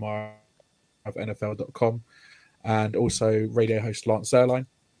Dan Jeremiah of NFL.com, and also radio host Lance Zierlein.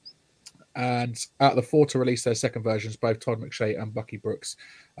 And out of the 4 to release their second versions, both Todd McShay and Bucky Brooks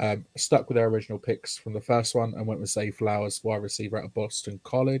stuck with their original picks from the first one and went with Zay Flowers, wide receiver out of Boston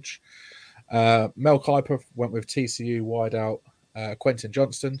College. Mel Kiper went with TCU wideout Quentin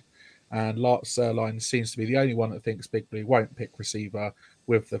Johnston, and Lance Zierlein seems to be the only one that thinks Big Blue won't pick receiver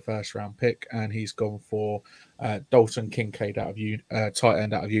with the first round pick, and he's gone for Dalton Kincaid tight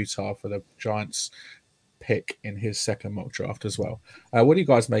end out of Utah for the Giants pick in his second mock draft as well. What do you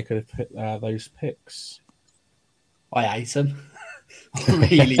guys make of those picks? I hate them. I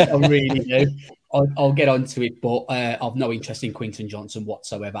really do. I'll get onto it, but I've no interest in Quentin Johnson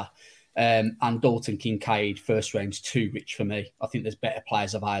whatsoever. And Dalton Kincaid, first round's too rich for me. I think there's better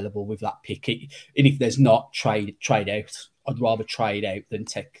players available with that pick. And if there's not, trade out. I'd rather trade out than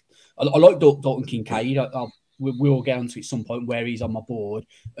take. I like Dalton Kincaid. We'll get onto it at some point where he's on my board,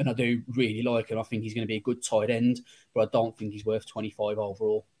 and I do really like him. I think he's going to be a good tight end, but I don't think he's worth 25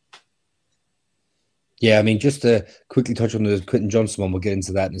 overall. Yeah, I mean, just to quickly touch on the Quentin Johnson one, we'll get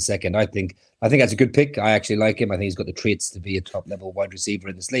into that in a second. I think that's a good pick. I actually like him. I think he's got the traits to be a top-level wide receiver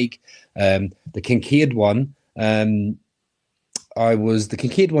in this league. The Kincaid one, the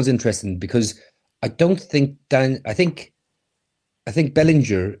Kincaid one's interesting because I don't think I think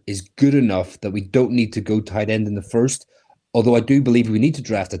Bellinger is good enough that we don't need to go tight end in the first, although I do believe we need to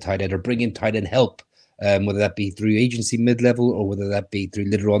draft a tight end or bring in tight end help, whether that be through agency mid-level or whether that be through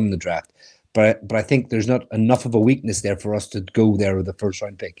later on in the draft. But I think there's not enough of a weakness there for us to go there with the first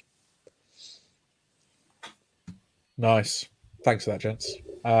round pick. Nice. Thanks for that, gents.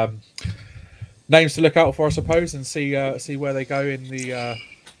 Names to look out for, I suppose, and see where they go in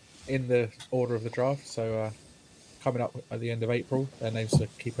the order of the draft. So coming up at the end of April, their names to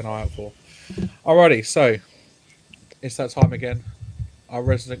keep an eye out for. Alrighty, so it's that time again. Our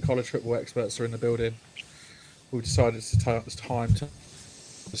resident college football experts are in the building. We've decided it's time to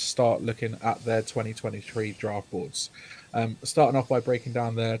start looking at their 2023 draft boards. Starting off by breaking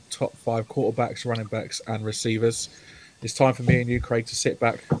down their top 5 quarterbacks, running backs, and receivers. It's time for me and you, Craig, to sit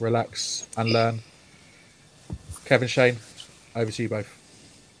back, relax, and learn. Kevin, Shane, over to you both.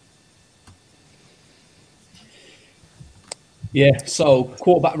 Yeah, so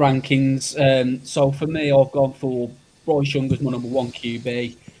quarterback rankings. So for me, I've gone for Bryce Young as my number 1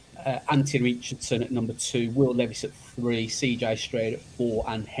 QB, Anthony Richardson at number 2, Will Levis at 3, CJ Stroud at 4,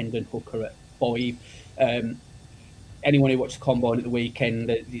 and Hendon Hooker at 5. Anyone who watched the combine at the weekend,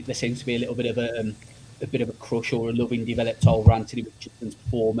 there seems to be a little bit of a crush or a loving developed over Anthony Richardson's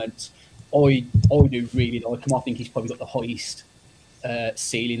performance. I do really like him. I think he's probably got the highest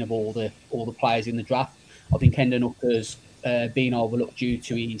ceiling of all the players in the draft. I think Hendon Hooker's been overlooked due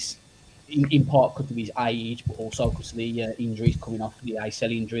to his, in part because of his age, but also because of the injuries coming off the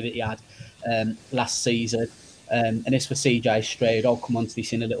ACL injury that he had last season. And as for CJ Stroud, I'll come on to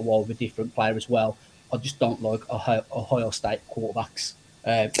this in a little while with a different player as well. I just don't like Ohio State quarterbacks.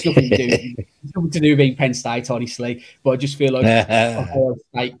 It's nothing to do with being Penn State, honestly, but I just feel like Ohio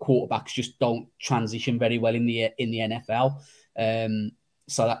State quarterbacks just don't transition very well in the NFL.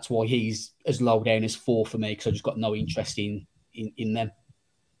 So that's why he's as low down as 4 for me, because I just got no interest in them.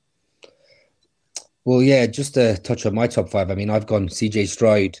 Well, yeah, just to touch on my top 5. I mean, I've gone CJ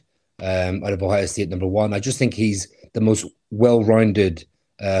Stroud out of Ohio State number 1. I just think he's the most well-rounded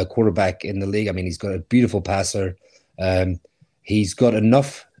quarterback in the league. I mean, he's got a beautiful passer. He's got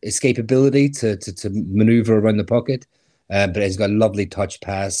enough escapability to maneuver around the pocket, but he's got a lovely touch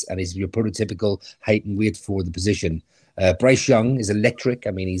pass, and he's your prototypical height and weight for the position. Bryce Young is electric.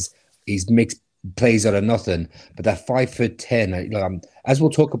 I mean, he's makes plays out of nothing, but that 5'10", as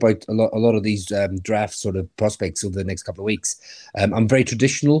we'll talk about a lot of these draft sort of prospects over the next couple of weeks. I'm very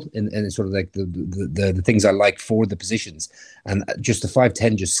traditional in sort of like the things I like for the positions, and just the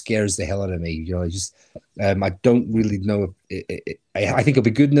 5'10" just scares the hell out of me. You know, I don't really know if I think he'll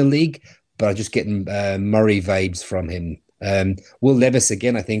be good in the league, but I'm just getting Murray vibes from him. Will Levis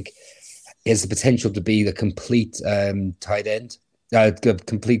again, I think, has the potential to be the complete tight end.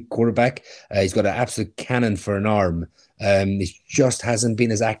 Complete quarterback. He's got an absolute cannon for an arm. He just hasn't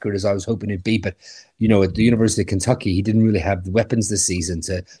been as accurate as I was hoping it'd be. But, you know, at the University of Kentucky, he didn't really have the weapons this season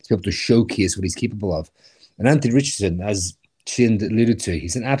to be able to showcase what he's capable of. And Anthony Richardson, as Shane alluded to,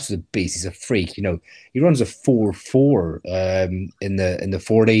 he's an absolute beast. He's a freak. You know, he runs a 4.4 in the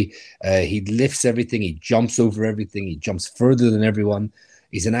 40. He lifts everything. He jumps over everything. He jumps further than everyone.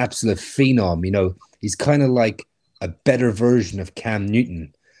 He's an absolute phenom. You know, he's kind of like a better version of Cam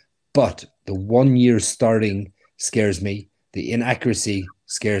Newton, but the 1 year starting scares me. The inaccuracy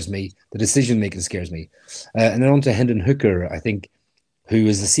scares me. The decision-making scares me. And then on to Hendon Hooker, I think, who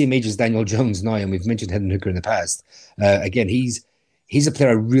is the same age as Daniel Jones now, and we've mentioned Hendon Hooker in the past. Again, he's a player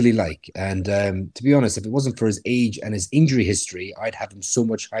I really like. And to be honest, if it wasn't for his age and his injury history, I'd have him so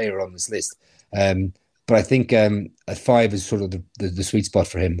much higher on this list. But I think at 5 is sort of the sweet spot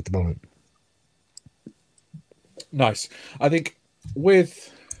for him at the moment. Nice. I think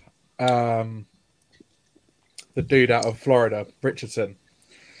with the dude out of Florida, Richardson,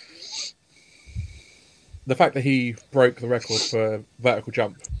 the fact that he broke the record for vertical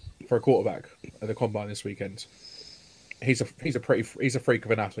jump for a quarterback at the combine this weekend, he's a freak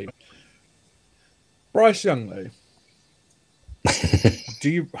of an athlete. Bryce Young, though,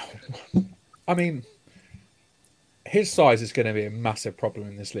 I mean, his size is going to be a massive problem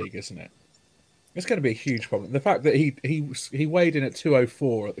in this league, isn't it? It's going to be a huge problem. The fact that he weighed in at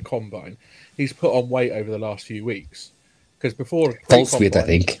 204 at the combine, he's put on weight over the last few weeks. Because before false weight, I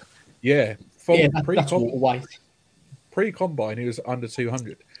think. Yeah, that's weight. Pre-combine, he was under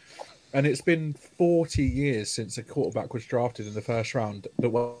 200, and it's been 40 years since a quarterback was drafted in the first round that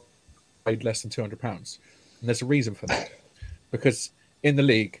weighed less than 200 pounds, and there's a reason for that. Because in the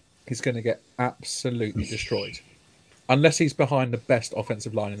league, he's going to get absolutely destroyed, unless he's behind the best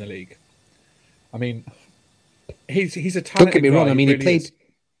offensive line in the league. I mean, he's a talented Don't get me wrong. guy. I mean,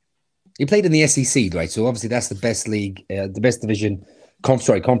 he played in the SEC, right? So obviously that's the best league, the best division,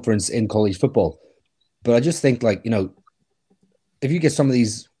 conference in college football. But I just think, like, you know, if you get some of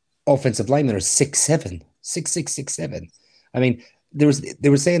these offensive linemen are 6'7", 6'6", 6'7". I mean, they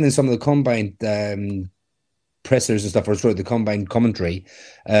were saying in some of the combine pressers and stuff, or sort of the combine commentary,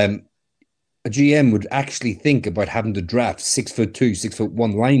 a GM would actually think about having to draft 6'2",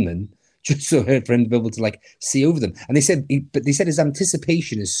 6'1" linemen, just so for him to be able to like see over them. And they said his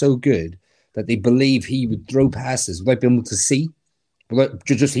anticipation is so good that they believe he would throw passes without being able to see.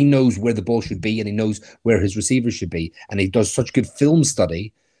 Just he knows where the ball should be, and he knows where his receivers should be, and he does such good film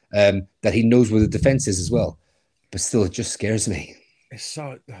study that he knows where the defense is as well. But still, it just scares me. It's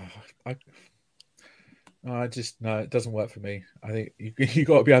so it doesn't work for me. I think you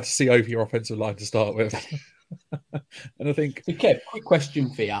got to be able to see over your offensive line to start with. And I think, okay, quick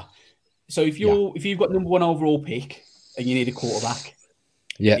question for you. So if you've got number 1 overall pick and you need a quarterback,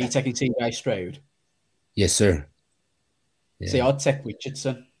 are you taking CJ Stroud? Yes, sir. Yeah. See, I'd take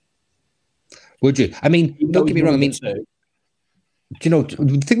Richardson. Would you? I mean, don't get me wrong. I mean, you know,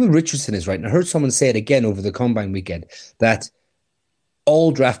 the thing with Richardson is, right, and I heard someone say it again over the combine weekend, that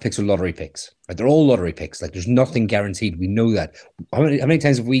all draft picks are lottery picks. Right? They're all lottery picks. Like, there's nothing guaranteed. We know that. How many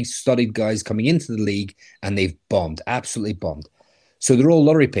times have we studied guys coming into the league and they've bombed, absolutely bombed? So they're all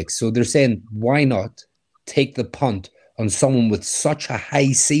lottery picks. So they're saying, why not take the punt on someone with such a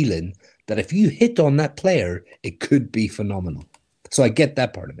high ceiling that if you hit on that player, it could be phenomenal. So I get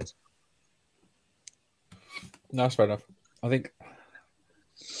that part of it. No, that's fair enough. I think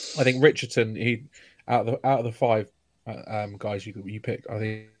Richardson, he out of the five guys you picked, I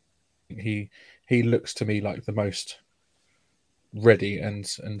think he looks to me like the most ready and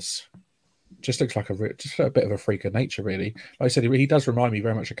just looks like just a bit of a freak of nature, really. Like I said, he does remind me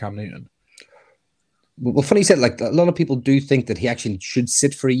very much of Cam Newton. Well, funny you said, like, a lot of people do think that he actually should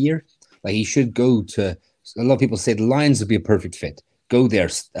sit for a year. Like, he should go to. A lot of people say the Lions would be a perfect fit. Go there,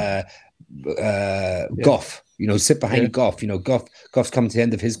 Goff. Sit behind Goff. Goff's coming to the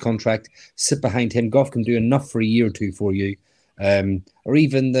end of his contract. Sit behind him. Goff can do enough for a year or two for you. Or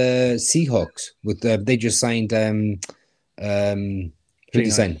even the Seahawks they just signed. Who did they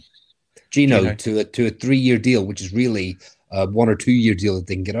sign? Geno to a 3-year deal, which is really a 1 or 2 year deal that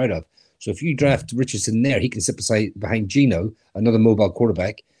they can get out of. So if you draft Richardson there, he can sit behind Geno, another mobile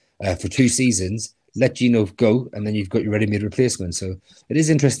quarterback, for 2 seasons. Let Geno go, and then you've got your ready-made replacement. So it is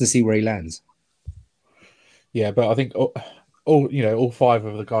interesting to see where he lands. Yeah, but I think all 5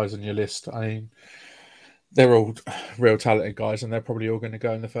 of the guys on your list, I mean, they're all real talented guys, and they're probably all going to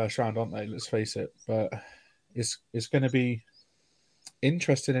go in the first round, aren't they? Let's face it. But it's going to be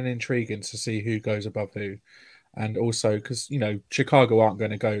interesting and intriguing to see who goes above who. And also, because, Chicago aren't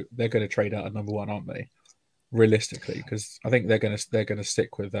going to go, they're going to trade out at number 1, aren't they? Realistically, because I think they're going to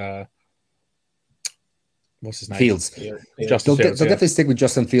stick with what's his name? Fields. Justin Fields. They'll definitely stick with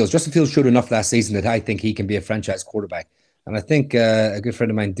Justin Fields. Justin Fields showed enough last season that I think he can be a franchise quarterback. And I think a good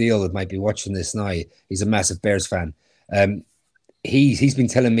friend of mine, Deal, that might be watching this now, he's a massive Bears fan. He's been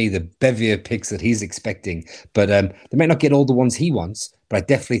telling me the bevy of picks that he's expecting, but they might not get all the ones he wants, but I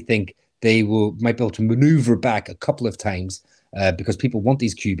definitely think they might be able to maneuver back a couple of times because people want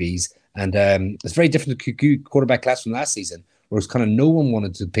these QBs. And it's very different to quarterback class from last season, where it's kind of no one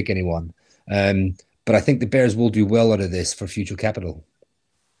wanted to pick anyone. But I think the Bears will do well out of this for future capital.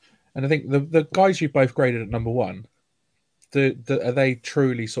 And I think the guys you've both graded at number 1, are they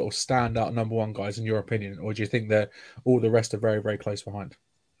truly sort of stand out number 1 guys in your opinion, or do you think that all the rest are very, very close behind?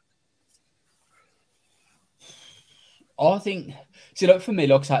 I think, for me,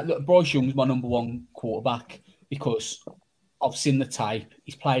 like I said, Bryce Young's my number 1 quarterback because I've seen the tape.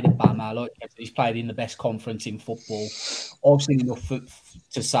 He's played at Bama, he's played in the best conference in football. I've seen enough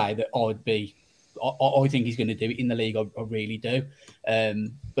to say that I think he's going to do it in the league. I really do.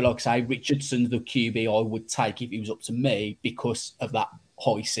 But like I say, Richardson's the QB I would take if it was up to me because of that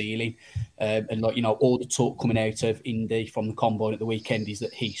high ceiling. And all the talk coming out of Indy from the combine at the weekend is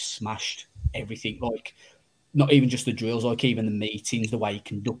that he smashed everything. Like, not even just the drills, like even the meetings, the way he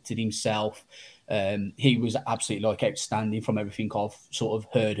conducted himself. He was absolutely outstanding from everything I've sort of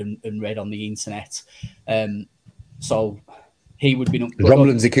heard and read on the internet. So he would be...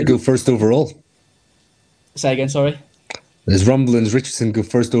 Rumblings, he could go first overall. Say again, sorry? There's rumblings Richardson go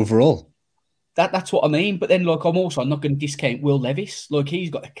first overall. That's what I mean. But then, I'm not going to discount Will Levis. He's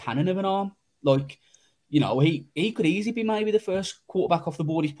got a cannon of an arm. He could easily be maybe the first quarterback off the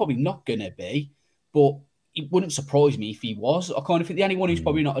board. He's probably not going to be, but it wouldn't surprise me if he was. I kind of think the only one who's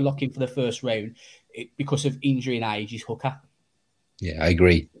probably not a lock in for the first round because of injury and age is Hooker. Yeah, I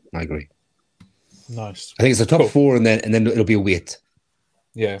agree. Nice. I think it's a top 4, and then it'll be a wait.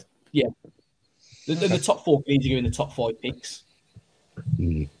 Yeah. Yeah. The top 4 leads are in the top 5 picks.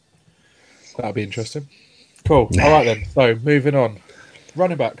 That'll be interesting. Cool. All right then. So moving on.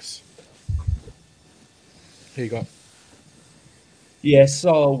 Running backs. Who you got? Yeah,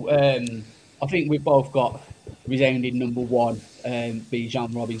 so I think we've both got resounding number 1,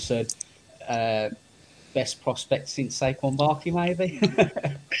 Bijan Robinson. Best prospect since Saquon Barkley, maybe.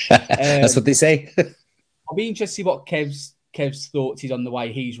 That's what they say. I'll be interested to see what Kev's thoughts is on the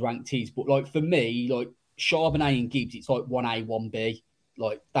way he's ranked his. But for me, Charbonnet and Gibbs, it's 1A, 1B.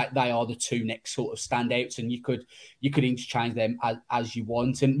 They are the 2 next sort of standouts, and you could interchange them as you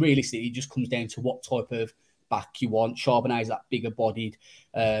want. And realistically, it just comes down to what type of back you want. Charbonnet is that bigger bodied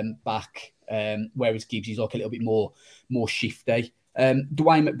back, whereas Gibbs is a little bit more shifty.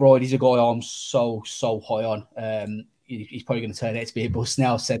 Dwayne McBride is a guy I'm so high on. He's probably going to turn out to be a bust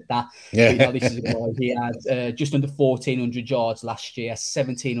now. I've said that. Yeah. But, this is a guy. He had just under 1,400 yards last year,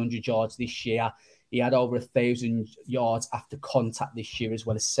 1,700 yards this year. He had over 1,000 yards after contact this year, as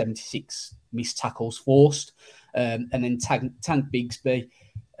well as 76 missed tackles forced. And then Tank Bigsby.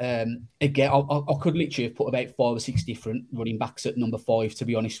 Again, I could literally have put about 5 or 6 different running backs at number 5, to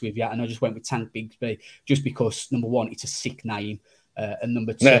be honest with you. And I just went with Tank Bigsby just because, number 1, it's a sick name. And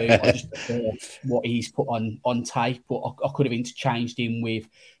number 2, I just prefer what he's put on tape. But I could have interchanged him with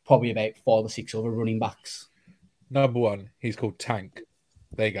probably about 5 or 6 other running backs. Number one, he's called Tank.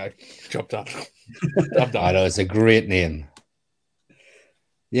 There you go. Job done. I'm I done. know it's a great name.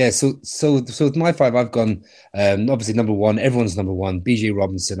 Yeah, so with my five, I've gone obviously number one. Everyone's number one. BJ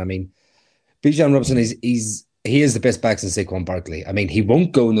Robinson. I mean, Bijan Robinson he is the best back since Saquon Barkley. I mean, he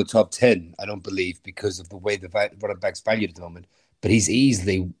won't go in the top 10, I don't believe, because of the way the running back's valued at the moment. But he's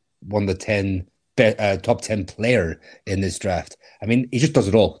easily one of the top 10 player in this draft. I mean, he just does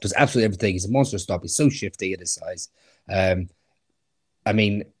it all. Does absolutely everything. He's a monster stop. He's so shifty at his size. I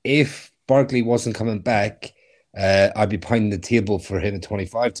mean, if Barkley wasn't coming back, I'd be pounding the table for him at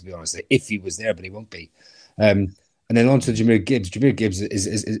 25, to be honest, if he was there, but he won't be. And then on to Jahmyr Gibbs. Jahmyr Gibbs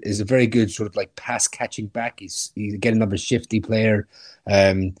is a very good sort of like pass catching back. He's again another shifty player.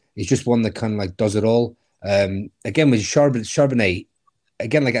 He's just one that kind of like does it all. Again with Charbonnet,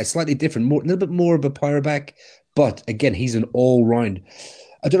 again like a slightly different, a little bit more of a power back, but again he's an all round.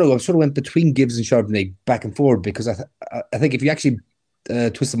 I don't know. I sort of went between Gibbs and Charbonnet back and forward because I think if you actually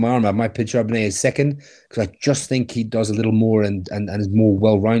twisted my arm, I might put Charbonnet as second because I just think he does a little more and is more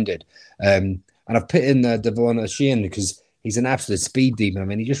well rounded. And I've put in Devon Achane because he's an absolute speed demon. I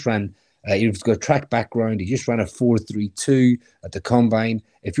mean, he just ran, he's got a track background. He just ran a 4.32 at the combine.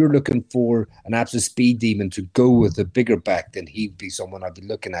 If you're looking for an absolute speed demon to go with a bigger back, then he'd be someone I'd be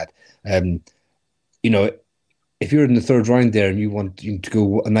looking at. You know, if you're in the third round there and you want to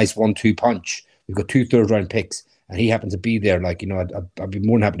go a nice 1-2 punch, we've got 2 third-round picks, and he happens to be there. Like, you know, I'd be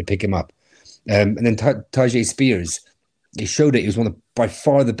more than happy to pick him up. And then Tajay Spears, he showed it. He was by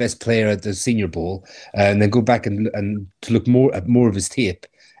far the best player at the Senior Bowl, and then go back and to look more at more of his tape,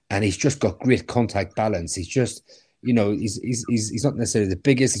 and he's just got great contact balance. He's just, you know, he's not necessarily the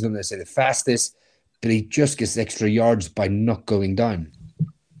biggest, he's not necessarily the fastest, but he just gets extra yards by not going down.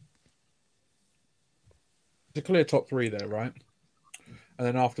 It's a clear top three there, right? And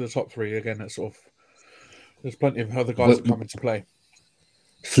then after the top three, again, it's sort of there's plenty of other guys that come into play.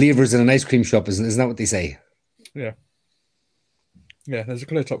 Flavors in an ice cream shop, isn't that what they say? Yeah. Yeah, there's a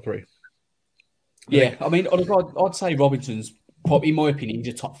clear top three. Yeah, I mean, I'd say Robinson's probably, in my opinion,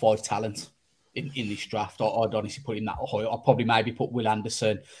 he's a top 5 talent in this draft. I'd honestly put him that high. I'd probably maybe put Will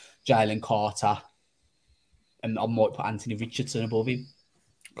Anderson, Jalen Carter, and I might put Anthony Richardson above him.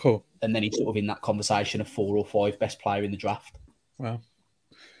 Cool. And then he's sort of in that conversation of 4 or 5 best player in the draft. Wow.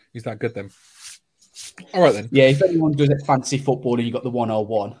 He's that good then. All right then. Yeah, if anyone does it fantasy football and you got the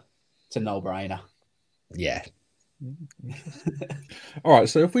 101, it's a no-brainer. Yeah. All right.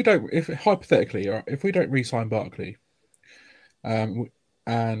 So if hypothetically, if we don't re-sign Barkley, and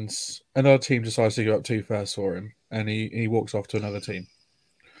another team decides to go up 2 first for him, and he walks off to another team,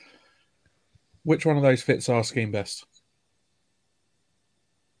 which one of those fits our scheme best?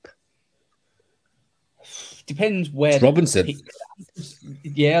 Depends where it's Robinson.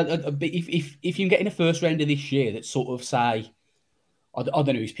 Yeah, if you can get in the first round of this year, that sort of say, I don't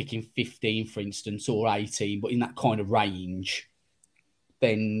know who's picking 15, for instance, or 18, but in that kind of range,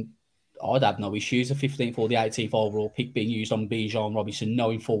 then I'd have no issues. The 15th or the 18th overall pick being used on Bijan Robinson,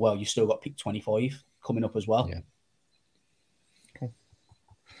 knowing full well you still got pick 25 coming up as well. Yeah. Cool.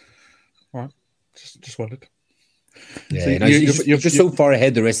 All right. Just wondered. Yeah, So you're just so far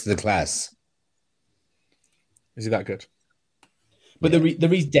ahead the rest of the class. Is he that good? But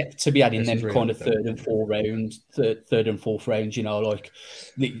there is depth to be had in them Really kind of third and fourth rounds, you know, like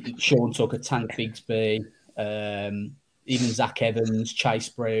Sean Tucker, Tank Bigsby, even Zach Evans, Chase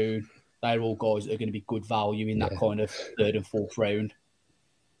Brown. They're all guys that are going to be good value in that kind of third and fourth round.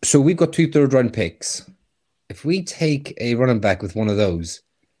 So we've got 2 third-round picks. If we take a running back with one of those,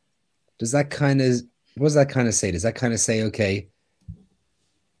 what does that kind of say? Does that kind of say, okay,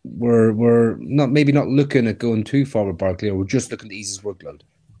 we're not looking at going too far with Barkley, or we're just looking to ease his workload?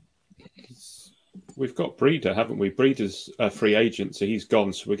 We've got Breeder, haven't we? Breeder's a free agent, so he's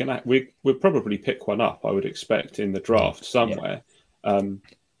gone. So we'll probably pick one up, I would expect, in the draft somewhere. Yeah.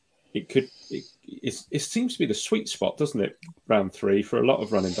 It seems to be the sweet spot, doesn't it? Round 3 for a lot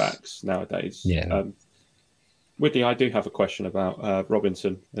of running backs nowadays. Yeah. Whitney, I do have a question about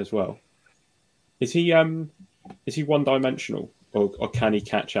Robinson as well. Is he one-dimensional? Or can he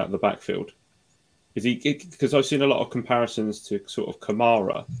catch out the backfield? Because I've seen a lot of comparisons to sort of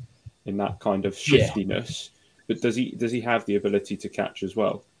Kamara in that kind of shiftiness, but does he have the ability to catch as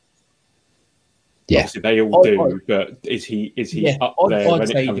well? Yeah, obviously they all do, but is he up there when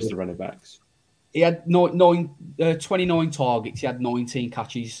it comes to running backs? He had 29 targets. He had 19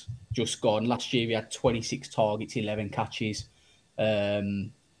 catches just gone. Last year he had 26 targets, 11 catches.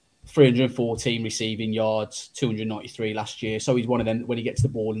 314 receiving yards, 293 last year. So he's one of them, when he gets the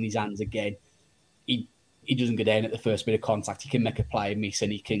ball in his hands again, he doesn't go down at the first bit of contact. He can make a play and miss,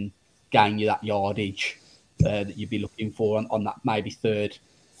 and he can gain you that yardage. that you'd be looking for on that maybe third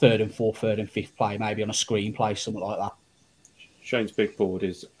and fourth, third and fifth play, maybe on a screenplay, something like that. Shane's big board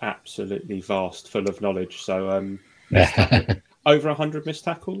is absolutely vast, full of knowledge. So over 100 missed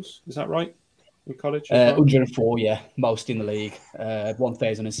tackles, is that right? In college? 104, yeah, most in the league.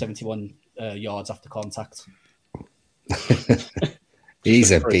 1,071 yards after contact.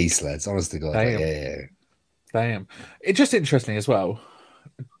 He's a beast, lads. Honest to God. Damn. Damn. It's just interesting as well.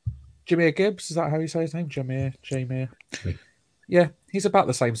 Jameer Gibbs, is that how you say his name? Jameer. Yeah, he's about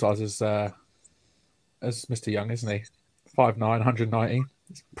the same size as Mr. Young, isn't he? 5'9", 190.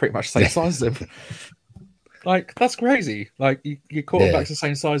 It's pretty much the same size as him. Like, that's crazy. Like, your quarterback's the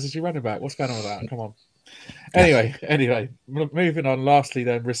same size as your running back. What's going on with that? Come on. Anyway, moving on. Lastly,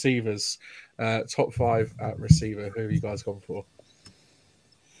 then, receivers. Top 5 at receiver. Who have you guys gone for?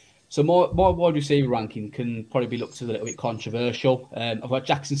 So my wide receiver ranking can probably be looked at a little bit controversial. I've got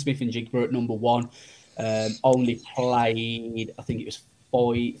Jackson Smith-Njigba at number 1. Only played, I think it was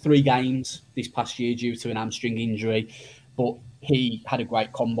 3 games this past year due to an hamstring injury, but he had a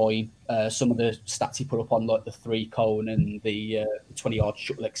great combine. Some of the stats he put up on, like the 3-cone and the 20-yard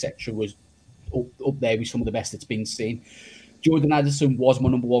shuttle, etc., was up there with some of the best that's been seen. Jordan Addison was my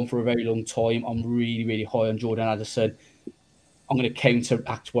number 1 for a very long time. I'm really, really high on Jordan Addison. I'm going to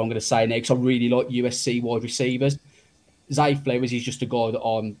counteract what I'm going to say next. I really like USC wide receivers. Zay Flowers is just a guy that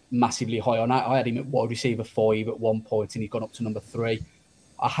I'm massively high on. I had him at wide receiver 5 at one point, and he's gone up to number 3.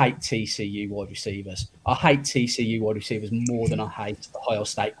 I hate TCU wide receivers. I hate TCU wide receivers more than I hate the Ohio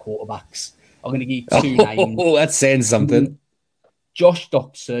State quarterbacks. I'm going to give you 2 names. Oh, that's saying something. Josh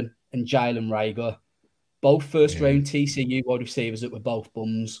Doctson and Jalen Rager, both first-round TCU wide receivers that were both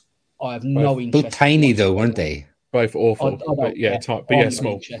bums. I have no interest. Both tiny, though, weren't they? Both awful.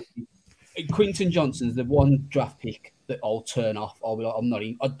 Small. Quinton Johnson's the one draft pick that I'll turn off. I'll be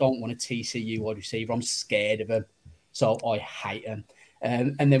like, I don't want a TCU wide receiver. I'm scared of him. So I hate him.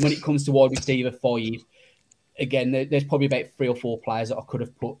 And then when it comes to wide receiver 5, again, there's probably about 3 or 4 players that I could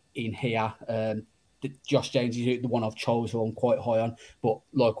have put in here. Josh James is the one I've chosen, who I'm quite high on. But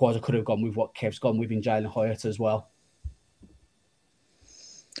likewise, I could have gone with what Kev's gone with in Jalen Hyatt as well.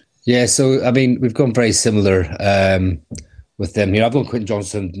 Yeah, so, I mean, we've gone very similar with them here. I've gone Quentin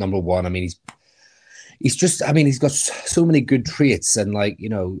Johnson, number 1. I mean, he's just, I mean, he's got so many good traits. And, like, you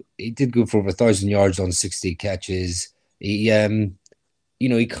know, he did go for over 1,000 yards on 60 catches. He, you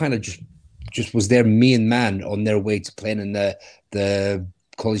know, he kind of just was their main man on their way to playing in the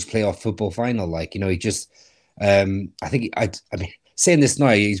college playoff football final. Like, you know, he just, I think, I mean, saying this now,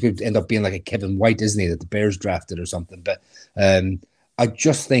 he's going to end up being like a Kevin White, isn't he, that the Bears drafted or something. But I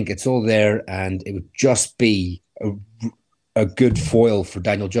just think it's all there, and it would just be a good foil for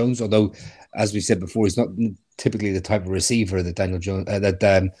Daniel Jones. Although, as we said before, he's not typically the type of receiver that Daniel Jones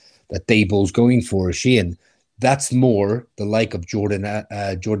that Daboll's going for. Shane, that's more the like of Jordan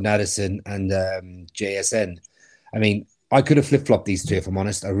Addison and JSN. I mean, I could have flip-flopped these two, if I'm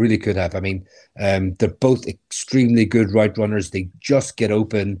honest. I really could have. I mean, they're both extremely good right runners. They just get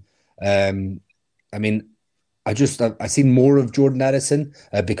open. I mean, I seen more of Jordan Addison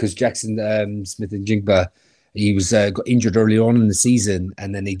because Jackson Smith-Njigba, he was got injured early on in the season,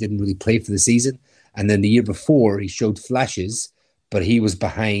 and then he didn't really play for the season. And then the year before, he showed flashes, but he was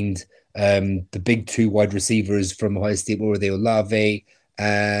behind the big 2 wide receivers from Ohio State. What were they? Olave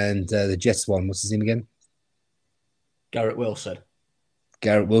and the Jets one. What's his name again? Garrett Wilson.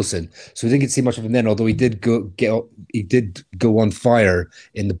 So we didn't get to see much of him then, although he did go on fire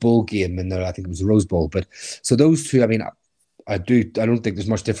in the bowl game, and I think it was the Rose Bowl. But so those 2, I mean, I don't think there's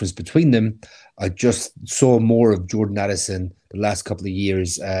much difference between them. I just saw more of Jordan Addison the last couple of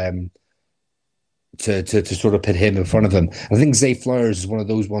years to sort of put him in front of him. I think Zay Flowers is one of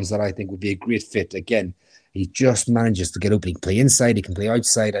those ones that I think would be a great fit. Again, he just manages to get open. He can play inside, he can play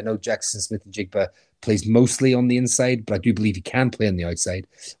outside. I know Jackson Smith-Njigba plays mostly on the inside, but I do believe he can play on the outside.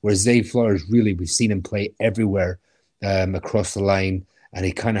 Whereas Zay Flowers, really, we've seen him play everywhere across the line, and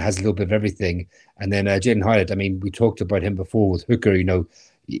he kind of has a little bit of everything. And then Jalen Hyatt, I mean, we talked about him before with Hooker. You know,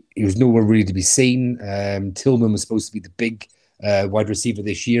 he was nowhere really to be seen. Tillman was supposed to be the big wide receiver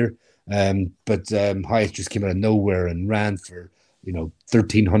this year, but Hyatt just came out of nowhere and ran for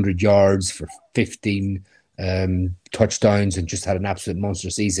 1,300 yards for 15 touchdowns and just had an absolute monster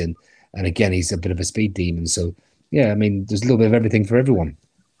season. And again, he's a bit of a speed demon. So, yeah, I mean, there's a little bit of everything for everyone.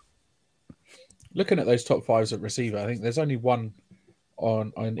 Looking at those top 5s at receiver, I think there's only one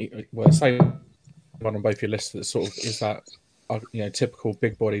say one on both your lists that sort of is that typical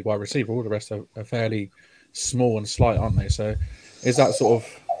big body wide receiver. All the rest are fairly small and slight, aren't they? So, is that sort of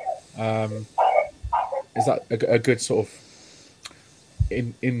is that a good sort of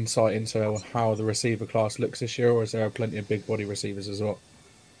insight into how the receiver class looks this year, or is there plenty of big body receivers as well?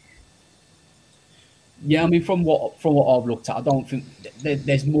 Yeah, I mean, from what I've looked at, I don't think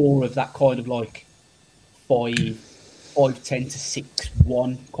there's more of that kind of like 5'10" to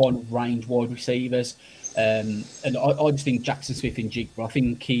 6'1" kind of range wide receivers. And I just think Jackson Smith-Njigba, I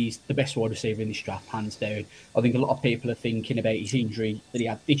think he's the best wide receiver in this draft, hands down. I think a lot of people are thinking about his injury that he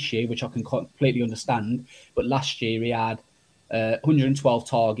had this year, which I can completely understand. But last year he had 112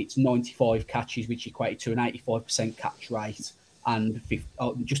 targets, 95 catches, which equated to an 85% catch rate and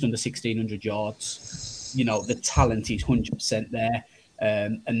just under 1,600 yards. You know, the talent is 100% there.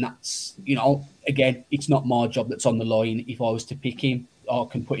 And that's, you know, again, it's not my job that's on the line. If I was to pick him, I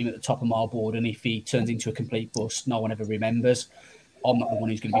can put him at the top of my board. And if he turns into a complete bust, no one ever remembers. I'm not the one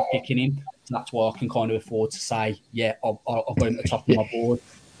who's going to be picking him. So that's why I can kind of afford to say, yeah, I'll go him at the top of my board.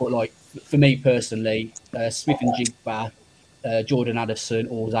 But like, for me personally, Smith-Njigba, Jordan Addison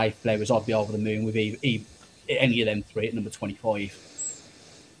or Zay Flowers, I'd be over the moon with any of them three at number 25.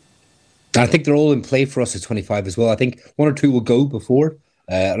 I think they're all in play for us at 25 as well. I think one or two will go before.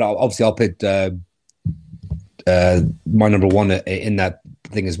 And obviously, I'll put my number one in that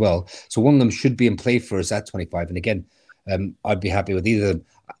thing as well. So one of them should be in play for us at 25. And again, I'd be happy with either of them.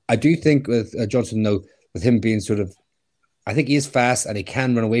 I do think with Johnson, though, with him being sort of, I think he is fast and he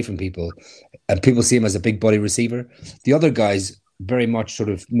can run away from people. And people see him as a big body receiver. The other guys very much sort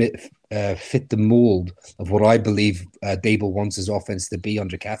of fit the mold of what I believe Dable wants his offense to be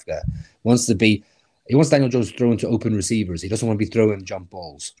under Kafka. He wants Daniel Jones thrown to open receivers. He doesn't want to be throwing jump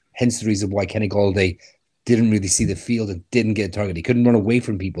balls. Hence the reason why Kenny Galladay didn't really see the field and didn't get a target. He couldn't run away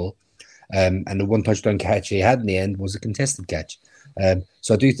from people. And the one touchdown catch he had in the end was a contested catch.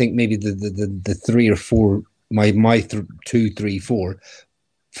 So I do think maybe the 3 or 4, my 2, 3, 4,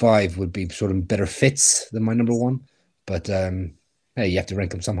 5 would be sort of better fits than my number one. But hey, you have to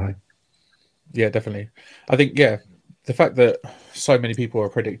rank them somehow. Yeah, definitely. I think, the fact that so many people are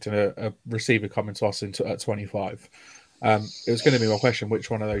predicting a receiver coming to us at 25, it was going to be my question, which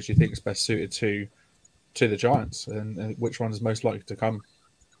one of those do you think is best suited to the Giants and which one is most likely to come?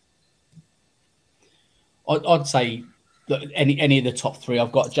 I'd say that any of the top three.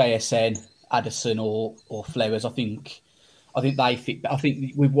 I've got JSN, Addison, or Flowers. I think they fit. I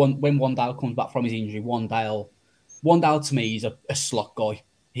think when Wandale comes back from his injury, Wandale to me is a slot guy.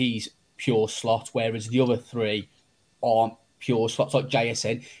 He's pure slot, whereas the other three aren't pure slots. Like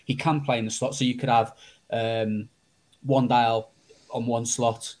JSN, he can play in the slot, so you could have Wandale on one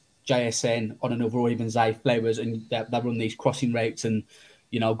slot, JSN on another, or even Zay Flowers, and they run these crossing routes, and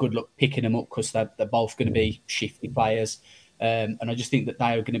you know, good luck picking them up because they're both going to be shifty players. And I just think that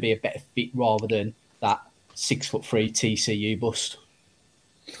they are going to be a better fit rather than that 6'3" TCU bust.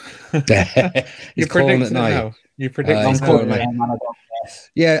 You're predicting it now. You predict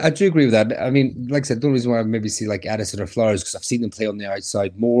Yeah, I do agree with that. I mean, like I said, the only reason why I maybe see like Addison or Flowers because I've seen them play on the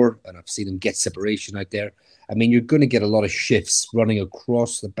outside more and I've seen them get separation out there. I mean, you're going to get a lot of shifts running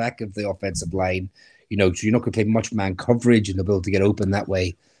across the back of the offensive line. You know, so you're not going to play much man coverage and they'll be able to get open that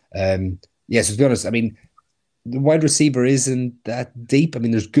way. So to be honest, I mean, the wide receiver isn't that deep. I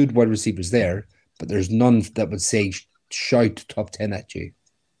mean, there's good wide receivers there, but there's none that would say shout top 10 at you.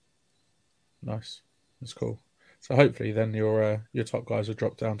 Nice. That's cool. So hopefully then your top guys will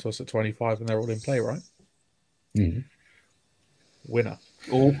drop down to us at 25 and they're all in play, right? Mm-hmm. Winner.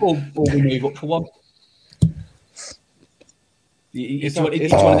 Or we move up for one.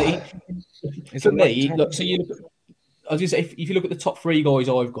 For me, look, so you look at, I was going to say, if you look at the top three guys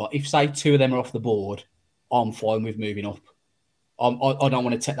I've got, if say two of them are off the board, I'm fine with moving up. I don't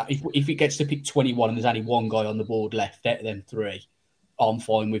want to take that. If it gets to pick 21 and there's only one guy on the board left out of them three, I'm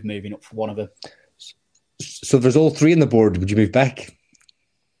fine with moving up for one of them. So if there's all three on the board, would you move back?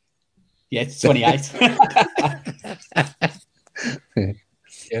 Yeah, it's 28.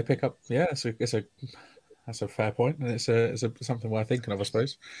 Yeah, pick up. Yeah, that's a fair point, and it's something worth thinking of, I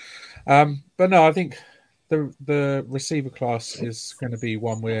suppose. But no, I think the receiver class is going to be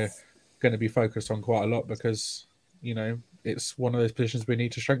one we're going to be focused on quite a lot because you know it's one of those positions we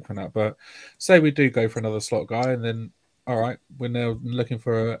need to strengthen at. But say we do go for another slot guy, and then all right, we're now looking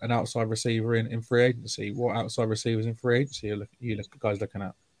for an outside receiver in free agency. What outside receivers in free agency are you guys looking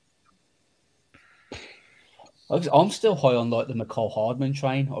at? I'm still high on like the McCall Hardman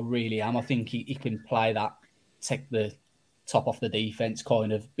train. I really am. I think he can play that, take the top off the defense,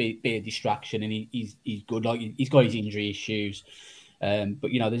 kind of be a distraction, and he's good. Like he's got his injury issues,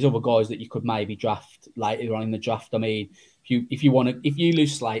 but you know there's other guys that you could maybe draft later on in the draft. I mean, if you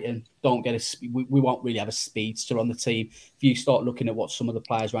lose Slayton, don't get we won't really have a speedster on the team. If you start looking at what some of the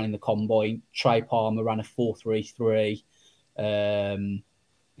players ran in the combine, Trey Palmer ran a 4.33.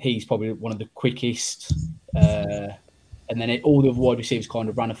 He's probably one of the quickest. And then all the other wide receivers kind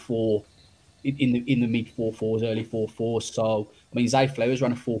of ran a 4 in the mid 4.4s, early 4.4s. So I mean, Zay Flowers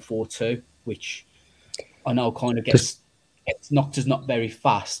ran a 4.42, which I know kind of gets knocked as not very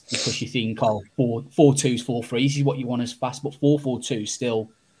fast because you think, 4.2s, 4.3s is what you want as fast, but 4.42 is still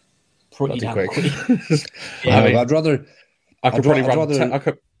pretty damn quick. Yeah, I mean, I'd rather. I could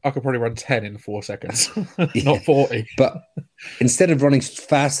probably run 10 in 4 seconds, not 40. But instead of running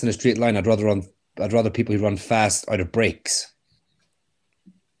fast in a straight line, I'd rather people who run fast out of breaks.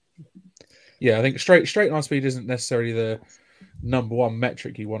 Yeah, I think straight line speed isn't necessarily the number one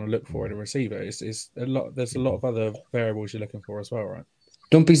metric you want to look for in a receiver. It's a lot. There's a lot of other variables you're looking for as well, right?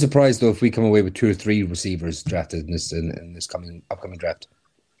 Don't be surprised though if we come away with 2 or 3 receivers drafted in this upcoming draft.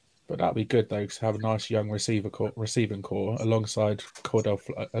 But that'd be good though, to have a nice young receiving core alongside Wandale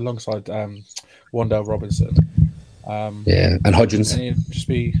Robinson. And Hodgins. And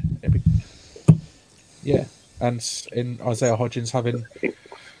and in Isaiah Hodgins having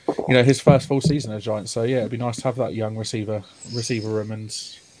his first full season as Giants. So yeah, it'd be nice to have that young receiver room and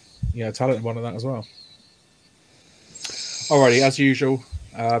talented one of that as well. Alrighty, as usual,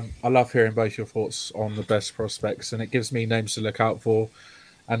 I love hearing both your thoughts on the best prospects, and it gives me names to look out for,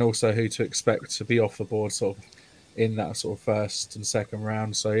 and also who to expect to be off the board sort of in that sort of first and second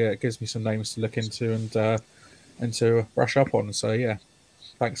round. So yeah, it gives me some names to look into and to brush up on. So yeah,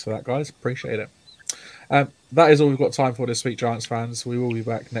 thanks for that, guys. Appreciate it. That is all we've got time for this week, Giants fans. We will be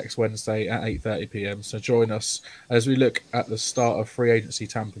back next Wednesday at 8:30 p.m. So join us as we look at the start of free agency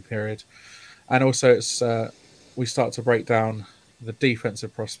tampering period, and also we start to break down the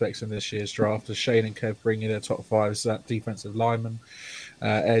defensive prospects in this year's draft as Shane and Kev bring in their top 5s, that defensive lineman,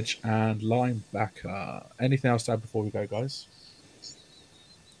 edge, and linebacker. Anything else to add before we go, guys?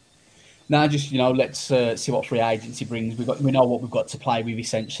 No, just let's see what free agency brings. We know what we've got to play with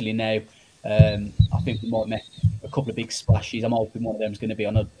essentially now. I think we might make a couple of big splashes. I'm hoping one of them is going to be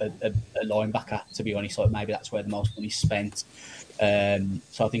on a linebacker, to be honest. So maybe that's where the most money's spent.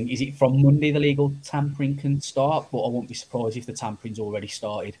 So I think, is it from Monday the legal tampering can start? But I won't be surprised if the tampering's already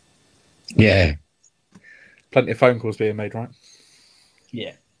started. Yeah. Plenty of phone calls being made, right?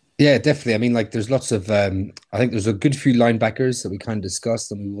 Yeah. Yeah, definitely. I mean, there's lots of, I think there's a good few linebackers that we kind of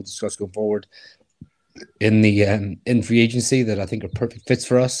discussed and we will discuss going forward in the in free agency that I think are perfect fits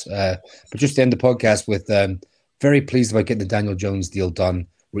for us. But just to end the podcast with, very pleased about getting the Daniel Jones deal done.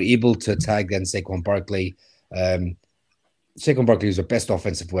 We're able to tag then Saquon Barkley. Saquon Barkley is our best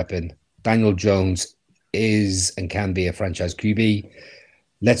offensive weapon. Daniel Jones is and can be a franchise QB.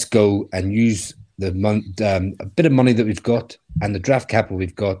 Let's go and use a bit of money that we've got and the draft capital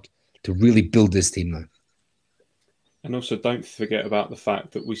we've got to really build this team now. And also don't forget about the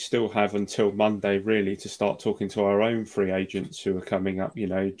fact that we still have until Monday really to start talking to our own free agents who are coming up,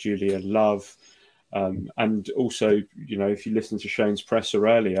 Julian Love. And also, if you listen to Shane's presser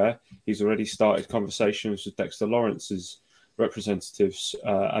earlier, he's already started conversations with Dexter Lawrence's representatives,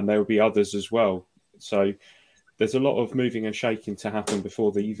 and there will be others as well. So there's a lot of moving and shaking to happen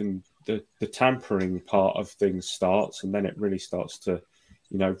before the tampering part of things starts, and then it really starts to,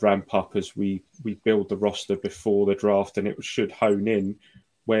 ramp up as we build the roster before the draft, and it should hone in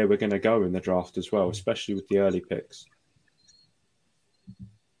where we're going to go in the draft as well, especially with the early picks.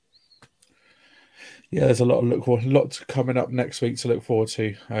 Yeah, there's a lot coming up next week to look forward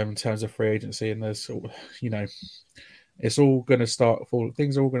to in terms of free agency, and there's, it's all going to start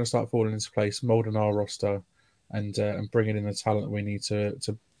things are all going to start falling into place, molding our roster, and bringing in the talent that we need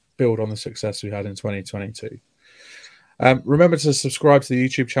to build on the success we had in 2022. Remember to subscribe to the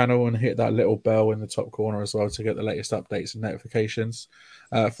YouTube channel and hit that little bell in the top corner as well to get the latest updates and notifications.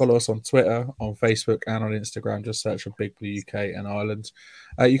 Follow us on Twitter, on Facebook, and on Instagram. Just search for Big Blue UK and Ireland.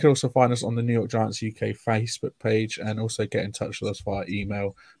 You can also find us on the New York Giants UK Facebook page and also get in touch with us via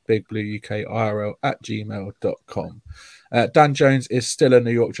email, bigblueukirl@gmail.com. Dan Jones is still a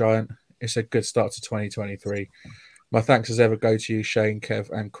New York Giant. It's a good start to 2023. My thanks as ever go to you, Shane, Kev,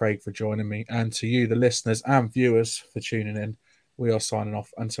 and Craig for joining me, and to you, the listeners and viewers, for tuning in. We are signing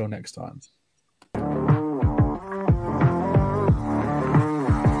off. Until next time.